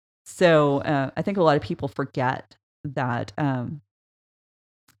 Right. So I think a lot of people forget that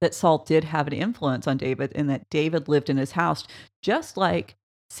that Saul did have an influence on David, and that David lived in his house, just like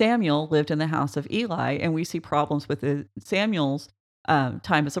Samuel lived in the house of Eli. And we see problems with Samuel's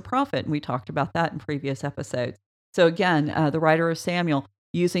time as a prophet, and we talked about that in previous episodes. So again, the writer of Samuel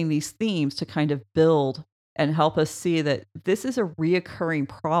using these themes to kind of build and help us see that this is a reoccurring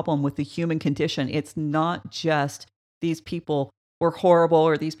problem with the human condition. It's not just these people were horrible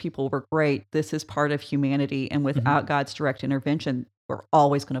or these people were great. This is part of humanity. And without God's direct intervention, we're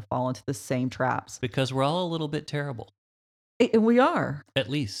always going to fall into the same traps. Because we're all a little bit terrible. We are. At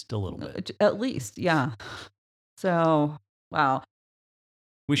least a little bit. At least, yeah. So, wow.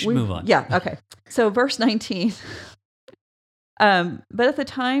 We should move on. Yeah, okay. So verse 19. But at the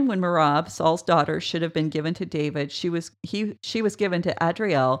time when Merab, Saul's daughter, should have been given to David, she was given to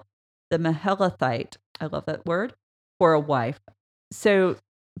Adriel, the Mahalathite. I love that word, for a wife. So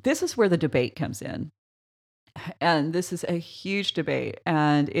this is where the debate comes in. And this is a huge debate,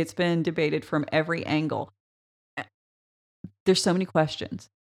 and it's been debated from every angle. There's so many questions.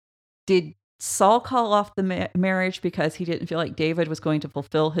 Did Saul call off the marriage because he didn't feel like David was going to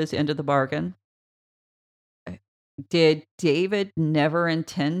fulfill his end of the bargain? Did David never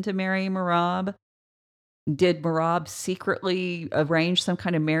intend to marry Merab? Did Merab secretly arrange some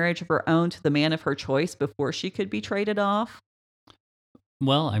kind of marriage of her own to the man of her choice before she could be traded off?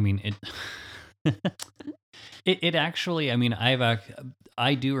 Well, I mean, it actually, I mean,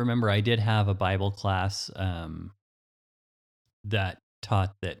 I do remember I did have a Bible class that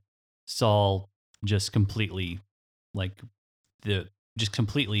taught that Saul just completely, I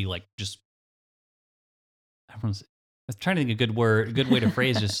was trying to think a good way to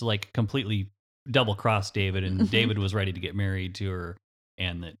phrase just like completely double-crossed David, and David was ready to get married to her,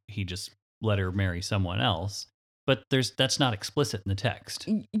 and that he just let her marry someone else. But that's not explicit in the text.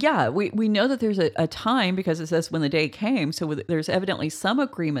 Yeah, we know that there's a time, because it says when the day came, so there's evidently some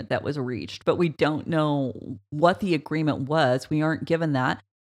agreement that was reached, but we don't know what the agreement was. We aren't given that.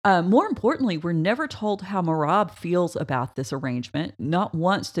 More importantly, we're never told how Merab feels about this arrangement. Not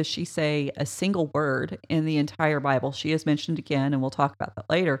once does she say a single word in the entire Bible. She is mentioned again, and we'll talk about that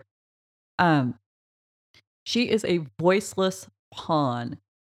later. She is a voiceless pawn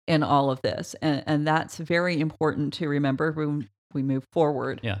in all of this, and that's very important to remember when we move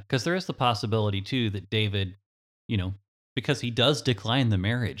forward. Yeah, because there is the possibility too that David, because he does decline the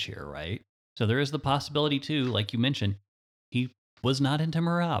marriage here, right? So there is the possibility too, like you mentioned, he was not into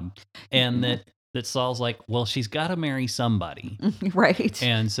Merab, and that Saul's like, well, she's got to marry somebody, right?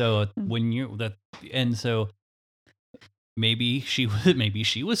 And so maybe she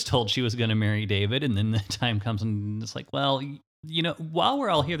was told she was going to marry David, and then the time comes and it's like, well, while we're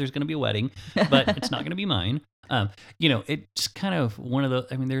all here, there's going to be a wedding, but it's not going to be mine. It's kind of one of the.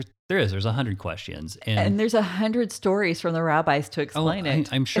 I mean, there's 100 questions, and there's 100 stories from the rabbis to explain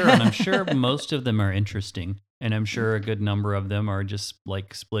it. I'm sure, and I'm sure most of them are interesting, and I'm sure a good number of them are just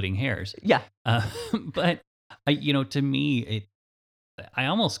like splitting hairs. Yeah. But to me,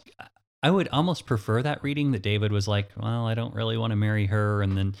 I would almost prefer that reading that David was like, well, I don't really want to marry her,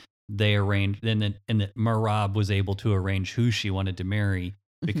 and then they arranged, and that Merab was able to arrange who she wanted to marry,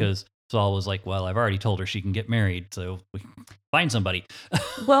 because Saul was like, well, I've already told her she can get married, so we find somebody.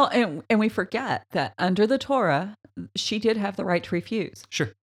 Well, and we forget that under the Torah, she did have the right to refuse.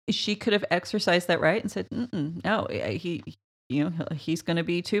 Sure. She could have exercised that right and said, no, he's going to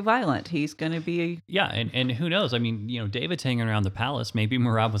be too violent. He's going to be. Yeah, and who knows? I mean, David's hanging around the palace. Maybe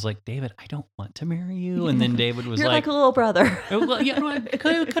Merab was like, David, I don't want to marry you. And then David was You're like a little brother. Well, it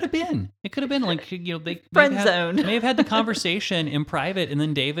could have been. It could have been like, they friend zone. May have had the conversation in private, and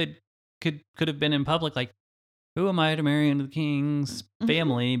then David could have been in public like, who am I to marry into the king's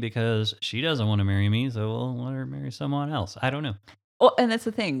family because she doesn't want to marry me, so we'll let her marry someone else. I don't know. Well, and that's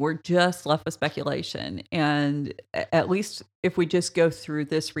the thing. We're just left with speculation. And at least if we just go through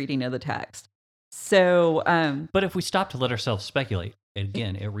this reading of the text. So, but if we stop to let ourselves speculate,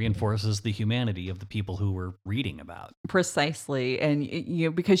 again, it reinforces the humanity of the people who we're reading about. Precisely.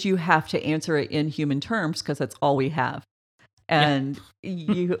 And because you have to answer it in human terms because that's all we have. And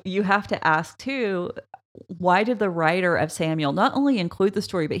you have to ask too, why did the writer of Samuel not only include the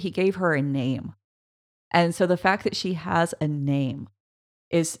story, but he gave her a name? And so the fact that she has a name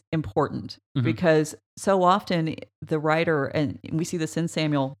is important because so often the writer, and we see this in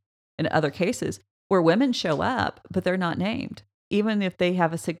Samuel and other cases, where women show up, but they're not named, even if they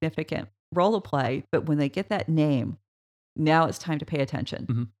have a significant role to play. But when they get that name, now it's time to pay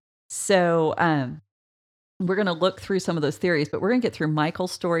attention. So we're going to look through some of those theories, but we're going to get through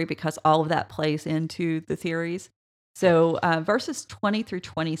Michal's story because all of that plays into the theories. So verses 20 through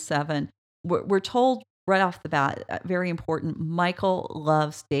 27, we're told right off the bat, very important, Michal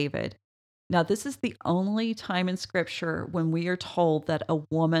loves David. Now, this is the only time in Scripture when we are told that a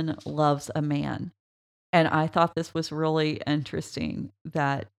woman loves a man. And I thought this was really interesting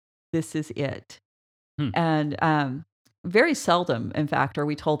that this is it. And very seldom, in fact, are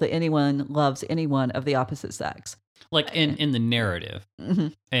we told that anyone loves anyone of the opposite sex. Like in the narrative.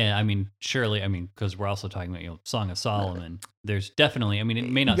 And I mean, surely, because we're also talking about, Song of Solomon. There's definitely, it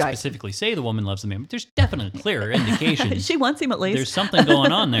may not specifically say the woman loves the man, but there's definitely clear indications. She wants him at least. There's something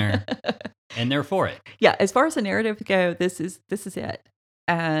going on there, and they're for it. Yeah, as far as the narrative go, this is it.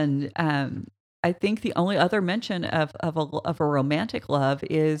 And I think the only other mention of a romantic love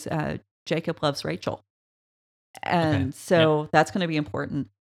is Jacob loves Rachel. And so that's going to be important.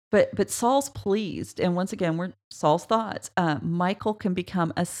 But Saul's pleased, and once again, Saul's thoughts. Michal can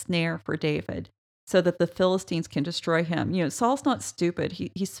become a snare for David, so that the Philistines can destroy him. Saul's not stupid.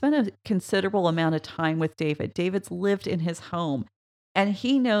 He spent a considerable amount of time with David. David's lived in his home, and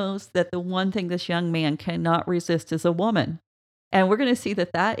he knows that the one thing this young man cannot resist is a woman. And we're going to see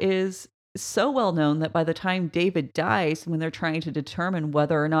that is so well known that by the time David dies, when they're trying to determine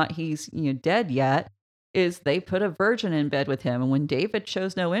whether or not he's dead yet, is they put a virgin in bed with him. And when David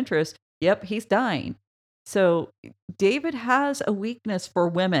shows no interest, he's dying. So David has a weakness for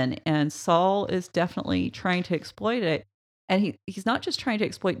women, and Saul is definitely trying to exploit it. And he's not just trying to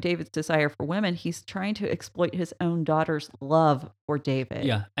exploit David's desire for women, he's trying to exploit his own daughter's love for David.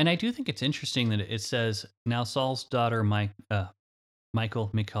 Yeah, and I do think it's interesting that it says, now Saul's daughter, Michal. I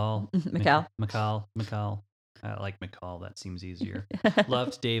like Michal, that seems easier.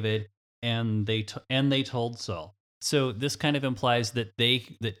 Loved David. And they told Saul. So this kind of implies that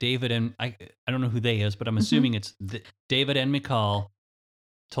David and I don't know who they is, but I'm assuming it's David and Michal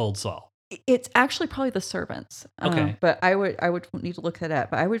told Saul. It's actually probably the servants. Okay, but I would need to look that up.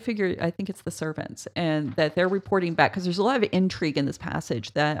 But I think it's the servants, and that they're reporting back because there's a lot of intrigue in this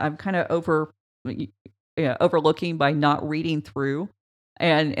passage that I'm kind of overlooking by not reading through,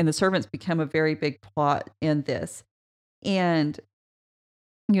 and the servants become a very big plot in this, and.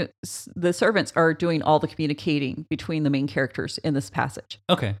 The servants are doing all the communicating between the main characters in this passage.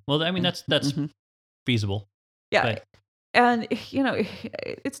 Okay. Well, that's feasible. Yeah. But. And,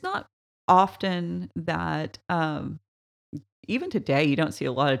 it's not often that, even today, you don't see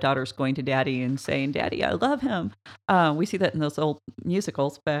a lot of daughters going to daddy and saying, "Daddy, I love him." We see that in those old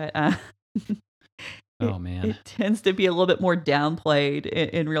musicals, but oh, man. It tends to be a little bit more downplayed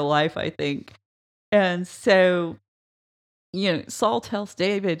in real life, I think. And so... Saul tells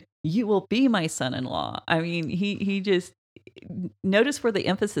David, "You will be my son-in-law." I mean, he just, notice where the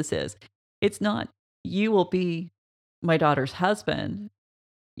emphasis is. It's not, "You will be my daughter's husband.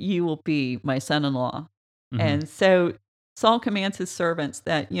 You will be my son-in-law." And so Saul commands his servants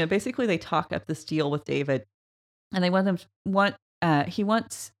that, basically they talk up this deal with David, and he wants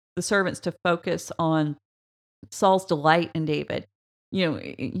the servants to focus on Saul's delight in David.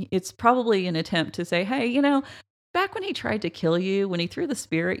 It's probably an attempt to say, "Hey, back when he tried to kill you, when he threw the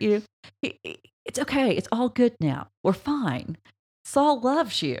spear at you, it's okay. It's all good now. We're fine. Saul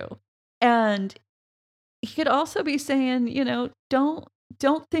loves you." And he could also be saying, don't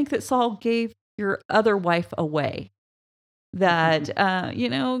don't think that Saul gave your other wife away. That,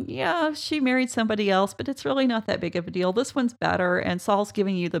 yeah, she married somebody else, but it's really not that big of a deal. This one's better, and Saul's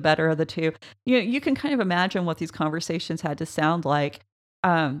giving you the better of the two. You can kind of imagine what these conversations had to sound like.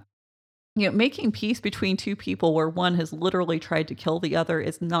 Making peace between two people where one has literally tried to kill the other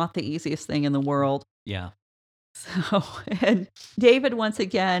is not the easiest thing in the world. Yeah. So, and David once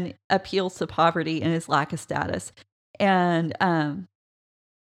again appeals to poverty and his lack of status. And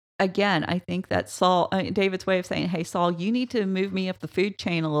again, I think that David's way of saying, "Hey, Saul, you need to move me up the food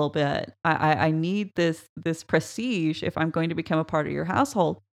chain a little bit. I need this prestige if I'm going to become a part of your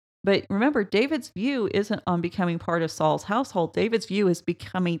household." But remember, David's view isn't on becoming part of Saul's household. David's view is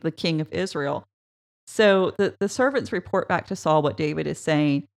becoming the king of Israel. So the servants report back to Saul what David is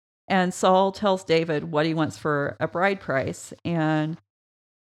saying. And Saul tells David what he wants for a bride price. And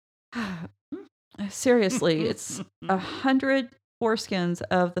seriously, it's 100 foreskins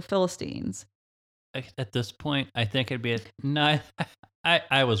of the Philistines. At this point, I think it'd be no.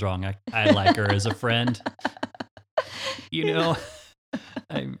 I was wrong. I like her as a friend.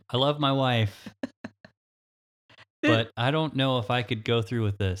 I love my wife, but I don't know if I could go through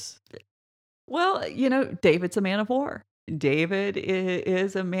with this. Well, David's a man of war. David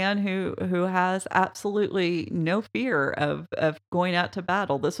is a man who has absolutely no fear of going out to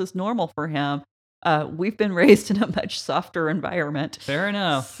battle. This was normal for him. We've been raised in a much softer environment. Fair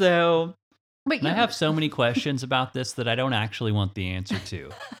enough. So, but I have so many questions about this that I don't actually want the answer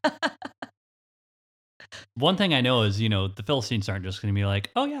to. One thing I know is, the Philistines aren't just going to be like,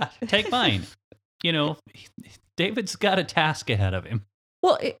 "Oh yeah, take mine." David's got a task ahead of him.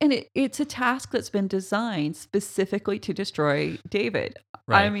 Well, and it's a task that's been designed specifically to destroy David.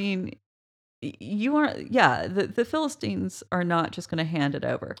 Right. I mean, the Philistines are not just going to hand it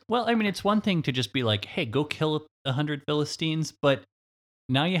over. Well, I mean, it's one thing to just be like, "Hey, go kill 100 Philistines," but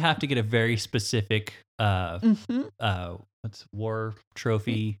now you have to get a very specific, what's war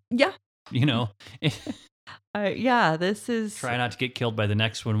trophy? Yeah. This is try not to get killed by the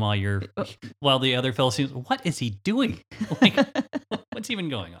next one while the other Philistines. What is he doing? Like, what's even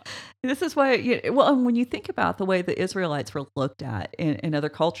going on? This is why, and when you think about the way the Israelites were looked at in other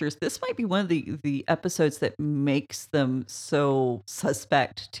cultures, this might be one of the episodes that makes them so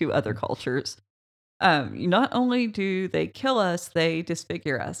suspect to other cultures. Not only do they kill us, they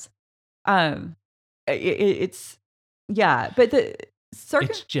disfigure us. It's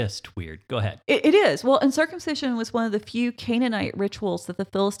just weird. Go ahead. It is. Well, and circumcision was one of the few Canaanite rituals that the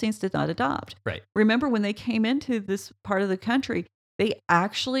Philistines did not adopt. Right. Remember, when they came into this part of the country, they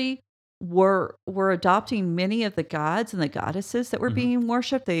actually were adopting many of the gods and the goddesses that were being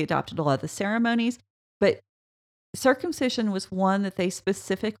worshipped. They adopted a lot of the ceremonies, but circumcision was one that they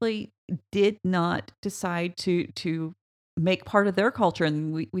specifically did not decide to make part of their culture.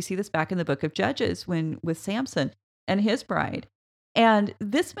 And we see this back in the book of Judges with Samson and his bride. And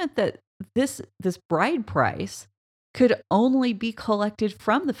this meant that this bride price could only be collected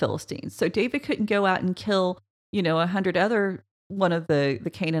from the Philistines. So David couldn't go out and kill, 100 other one of the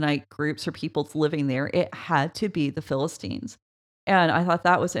Canaanite groups or peoples living there. It had to be the Philistines. And I thought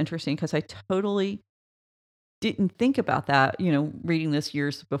that was interesting because I totally didn't think about that, reading this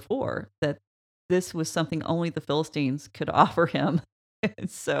years before, that this was something only the Philistines could offer him.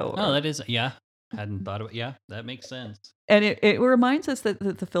 So, that is, yeah. Hadn't thought of it. Yeah, that makes sense. And it reminds us that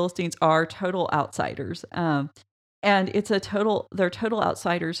the Philistines are total outsiders. And they're total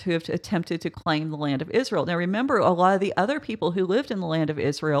outsiders who have attempted to claim the land of Israel. Now, remember, a lot of the other people who lived in the land of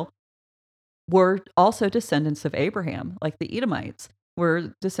Israel were also descendants of Abraham, like the Edomites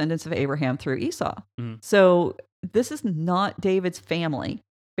were descendants of Abraham through Esau. Mm-hmm. So this is not David's family,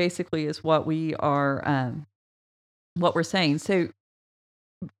 basically, is what we are, what we're saying. So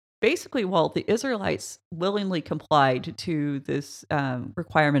basically, while the Israelites willingly complied to this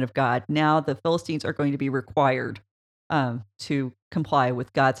requirement of God, now the Philistines are going to be required to comply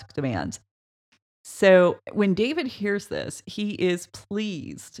with God's demands. So when David hears this, he is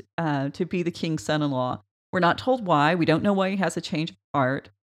pleased to be the king's son-in-law. We're not told why. We don't know why he has a change of heart.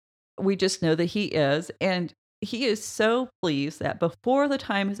 We just know that he is. And he is so pleased that before the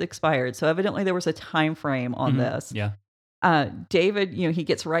time has expired, so evidently there was a time frame on this. Yeah. David, he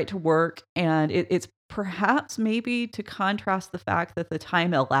gets right to work, and it's perhaps maybe to contrast the fact that the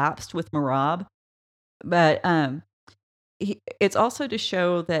time elapsed with Merab, but it's also to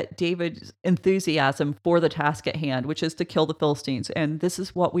show that David's enthusiasm for the task at hand, which is to kill the Philistines. And this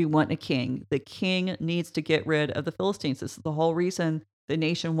is what we want in a king. The king needs to get rid of the Philistines. This is the whole reason the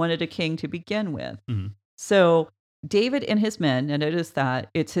nation wanted a king to begin with. Mm-hmm. So David and his men, and notice that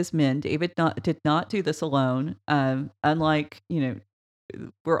it's his men. David did not do this alone. Unlike,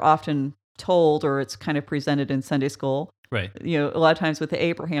 we're often told, or it's kind of presented in Sunday school. Right. A lot of times with the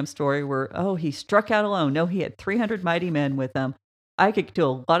Abraham story where, oh, he struck out alone. No, he had 300 mighty men with him. I could do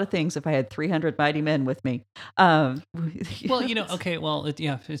a lot of things if I had 300 mighty men with me. Well, okay. Well,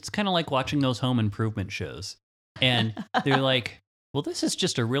 it's kind of like watching those home improvement shows. And they're like, well, this is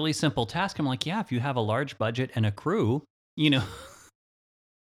just a really simple task. I'm like, yeah, if you have a large budget and a crew,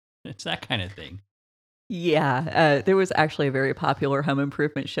 it's that kind of thing. Yeah. There was actually a very popular home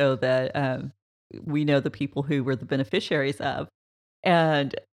improvement show that we know the people who were the beneficiaries of.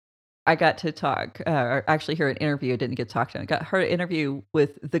 And I got to talk, or actually hear an interview. I didn't get to talk to him. I heard an interview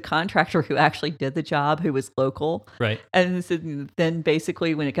with the contractor who actually did the job, who was local. Right. And so then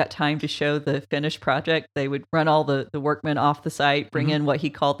basically when it got time to show the finished project, they would run all the workmen off the site, bring in what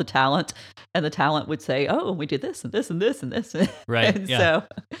he called the talent. And the talent would say, oh, we did this and this and this and this. Right. And so,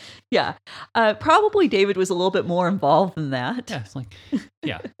 yeah. Probably David was a little bit more involved than that.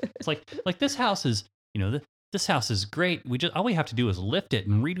 Yeah. It's like this house is, this house is great. All we have to do is lift it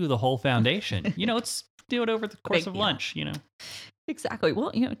and redo the whole foundation. Let's do it over the course of lunch, Exactly.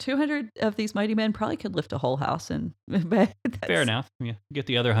 Well, 200 of these mighty men probably could lift a whole house. Fair enough. Yeah. Get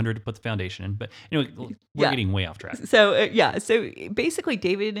the other 100 to put the foundation in. But we're getting way off track. So, So basically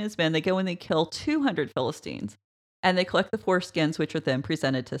David and his men, they go and they kill 200 Philistines. And they collect the foreskins, which are then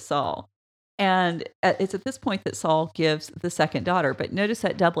presented to Saul. And it's at this point that Saul gives the second daughter. But notice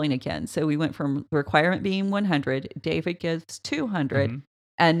that doubling again. So we went from the requirement being 100. David gives 200.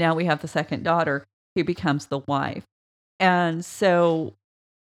 And now we have the second daughter who becomes the wife. And so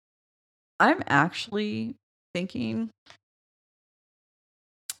I'm actually thinking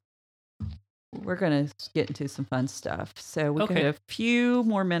we're going to get into some fun stuff. So we've got a few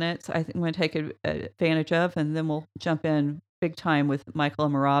more minutes I think I'm going to take advantage of, and then we'll jump in big time with Michal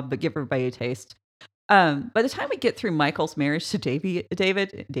and Merab, but give everybody a taste. By the time we get through Michal's marriage to Davy,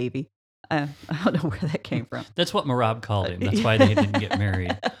 I don't know where that came from. That's what Merab called him. That's why they didn't get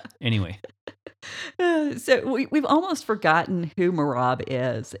married. Anyway. So we've almost forgotten who Merab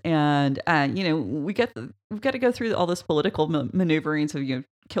is, and we've got to go through all this political maneuverings of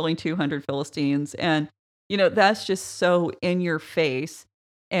killing 200 Philistines, and that's just so in your face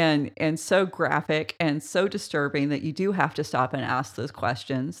and so graphic and so disturbing that you do have to stop and ask those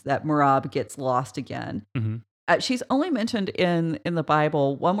questions. That Merab gets lost again. She's only mentioned in the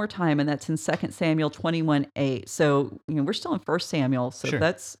Bible one more time, and that's in 2 Samuel 21:8. So we're still in 1 Samuel, so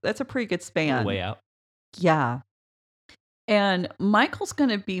that's a pretty good span. Way out. Yeah. And Michal's going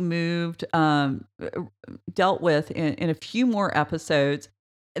to be moved, dealt with in a few more episodes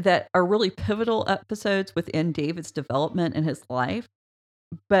that are really pivotal episodes within David's development in his life.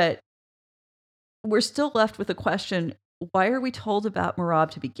 But we're still left with the question, why are we told about Merab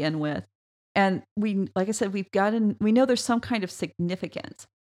to begin with? And like I said, we know there's some kind of significance.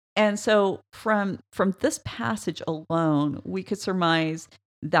 And so from this passage alone, we could surmise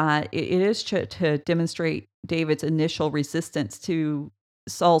that it is to demonstrate David's initial resistance to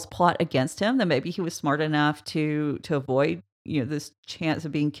Saul's plot against him, that maybe he was smart enough to avoid, this chance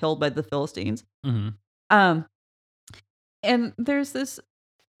of being killed by the Philistines. And there's this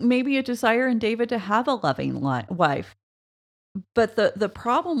maybe a desire in David to have a loving wife. But the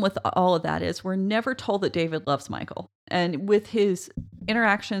problem with all of that is we're never told that David loves Michal. And with his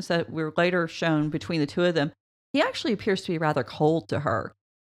interactions that were later shown between the two of them, he actually appears to be rather cold to her.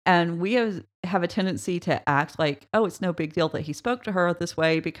 And we have a tendency to act like, oh, it's no big deal that he spoke to her this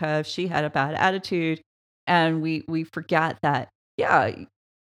way because she had a bad attitude. And we forget that,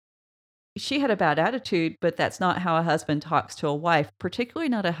 she had a bad attitude, but that's not how a husband talks to a wife, particularly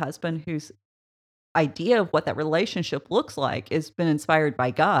not a husband whose idea of what that relationship looks like has been inspired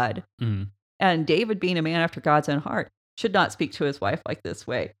by God. And David, being a man after God's own heart, should not speak to his wife like this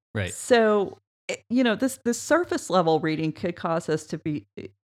way. Right. So, this surface level reading could cause us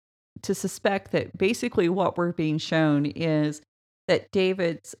to suspect that basically what we're being shown is that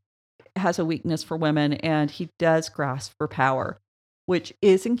David has a weakness for women and he does grasp for power, which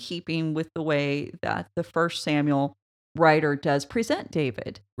is in keeping with the way that the 1 Samuel writer does present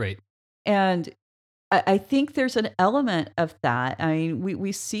David. Right. And I think there's an element of that. I mean,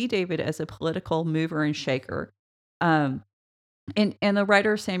 we see David as a political mover and shaker. And the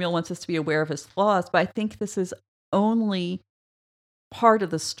writer Samuel wants us to be aware of his flaws, but I think this is only part of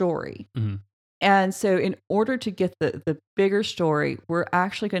the story. And so in order to get the bigger story, we're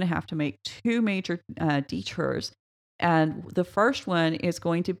actually going to have to make two major detours. And the first one is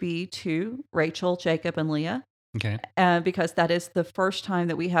going to be to Rachel, Jacob, and Leah. Okay. Because that is the first time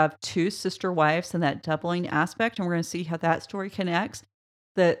that we have two sister wives in that doubling aspect, and we're going to see how that story connects.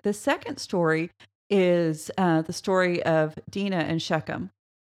 The second story is the story of Dinah and Shechem.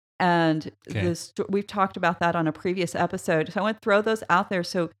 And Okay. we've talked about that on a previous episode. So I want to throw those out there.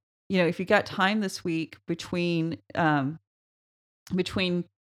 So, if you got time this week between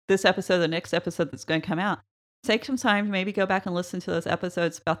this episode, the next episode that's going to come out, take some time to maybe go back and listen to those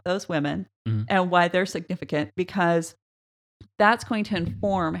episodes about those women Mhm. and why they're significant, because that's going to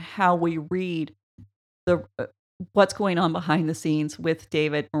inform how we read the what's going on behind the scenes with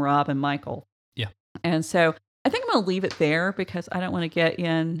David, Merab, and Michal. Yeah. And so I think I'm going to leave it there because I don't want to get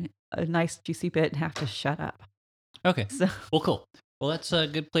in a nice juicy bit and have to shut up. Okay. So Well, cool. Well, that's a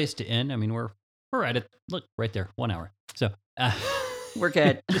good place to end. I mean, we're right at, look, right there, 1 hour. So we're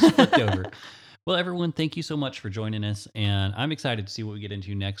good. just flipped over. Well, everyone, thank you so much for joining us. And I'm excited to see what we get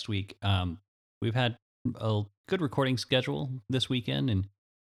into next week. We've had a good recording schedule this weekend. And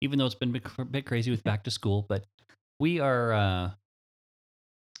even though it's been a bit crazy with back to school, but we're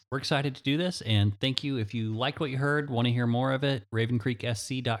excited to do this. And thank you. If you liked what you heard, want to hear more of it,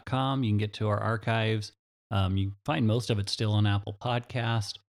 ravencreeksc.com. You can get to our archives. You can find most of it still on Apple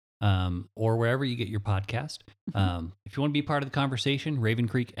Podcast or wherever you get your podcast. If you want to be part of the conversation, Raven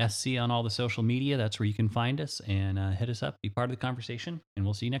Creek SC on all the social media. That's where you can find us and hit us up, be part of the conversation, and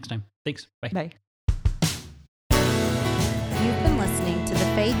we'll see you next time. Thanks. Bye. Bye. You've been listening to the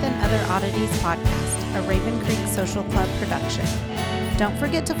Faith and Other Oddities podcast, a Raven Creek Social Club production. Don't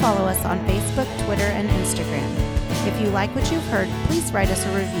forget to follow us on Facebook, Twitter, and Instagram. If you like what you've heard, please write us a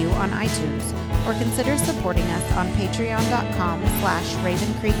review on iTunes or consider supporting us on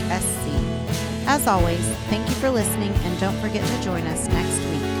patreon.com/RavenCreekSC. As always, thank you for listening and don't forget to join us next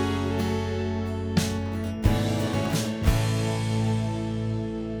week.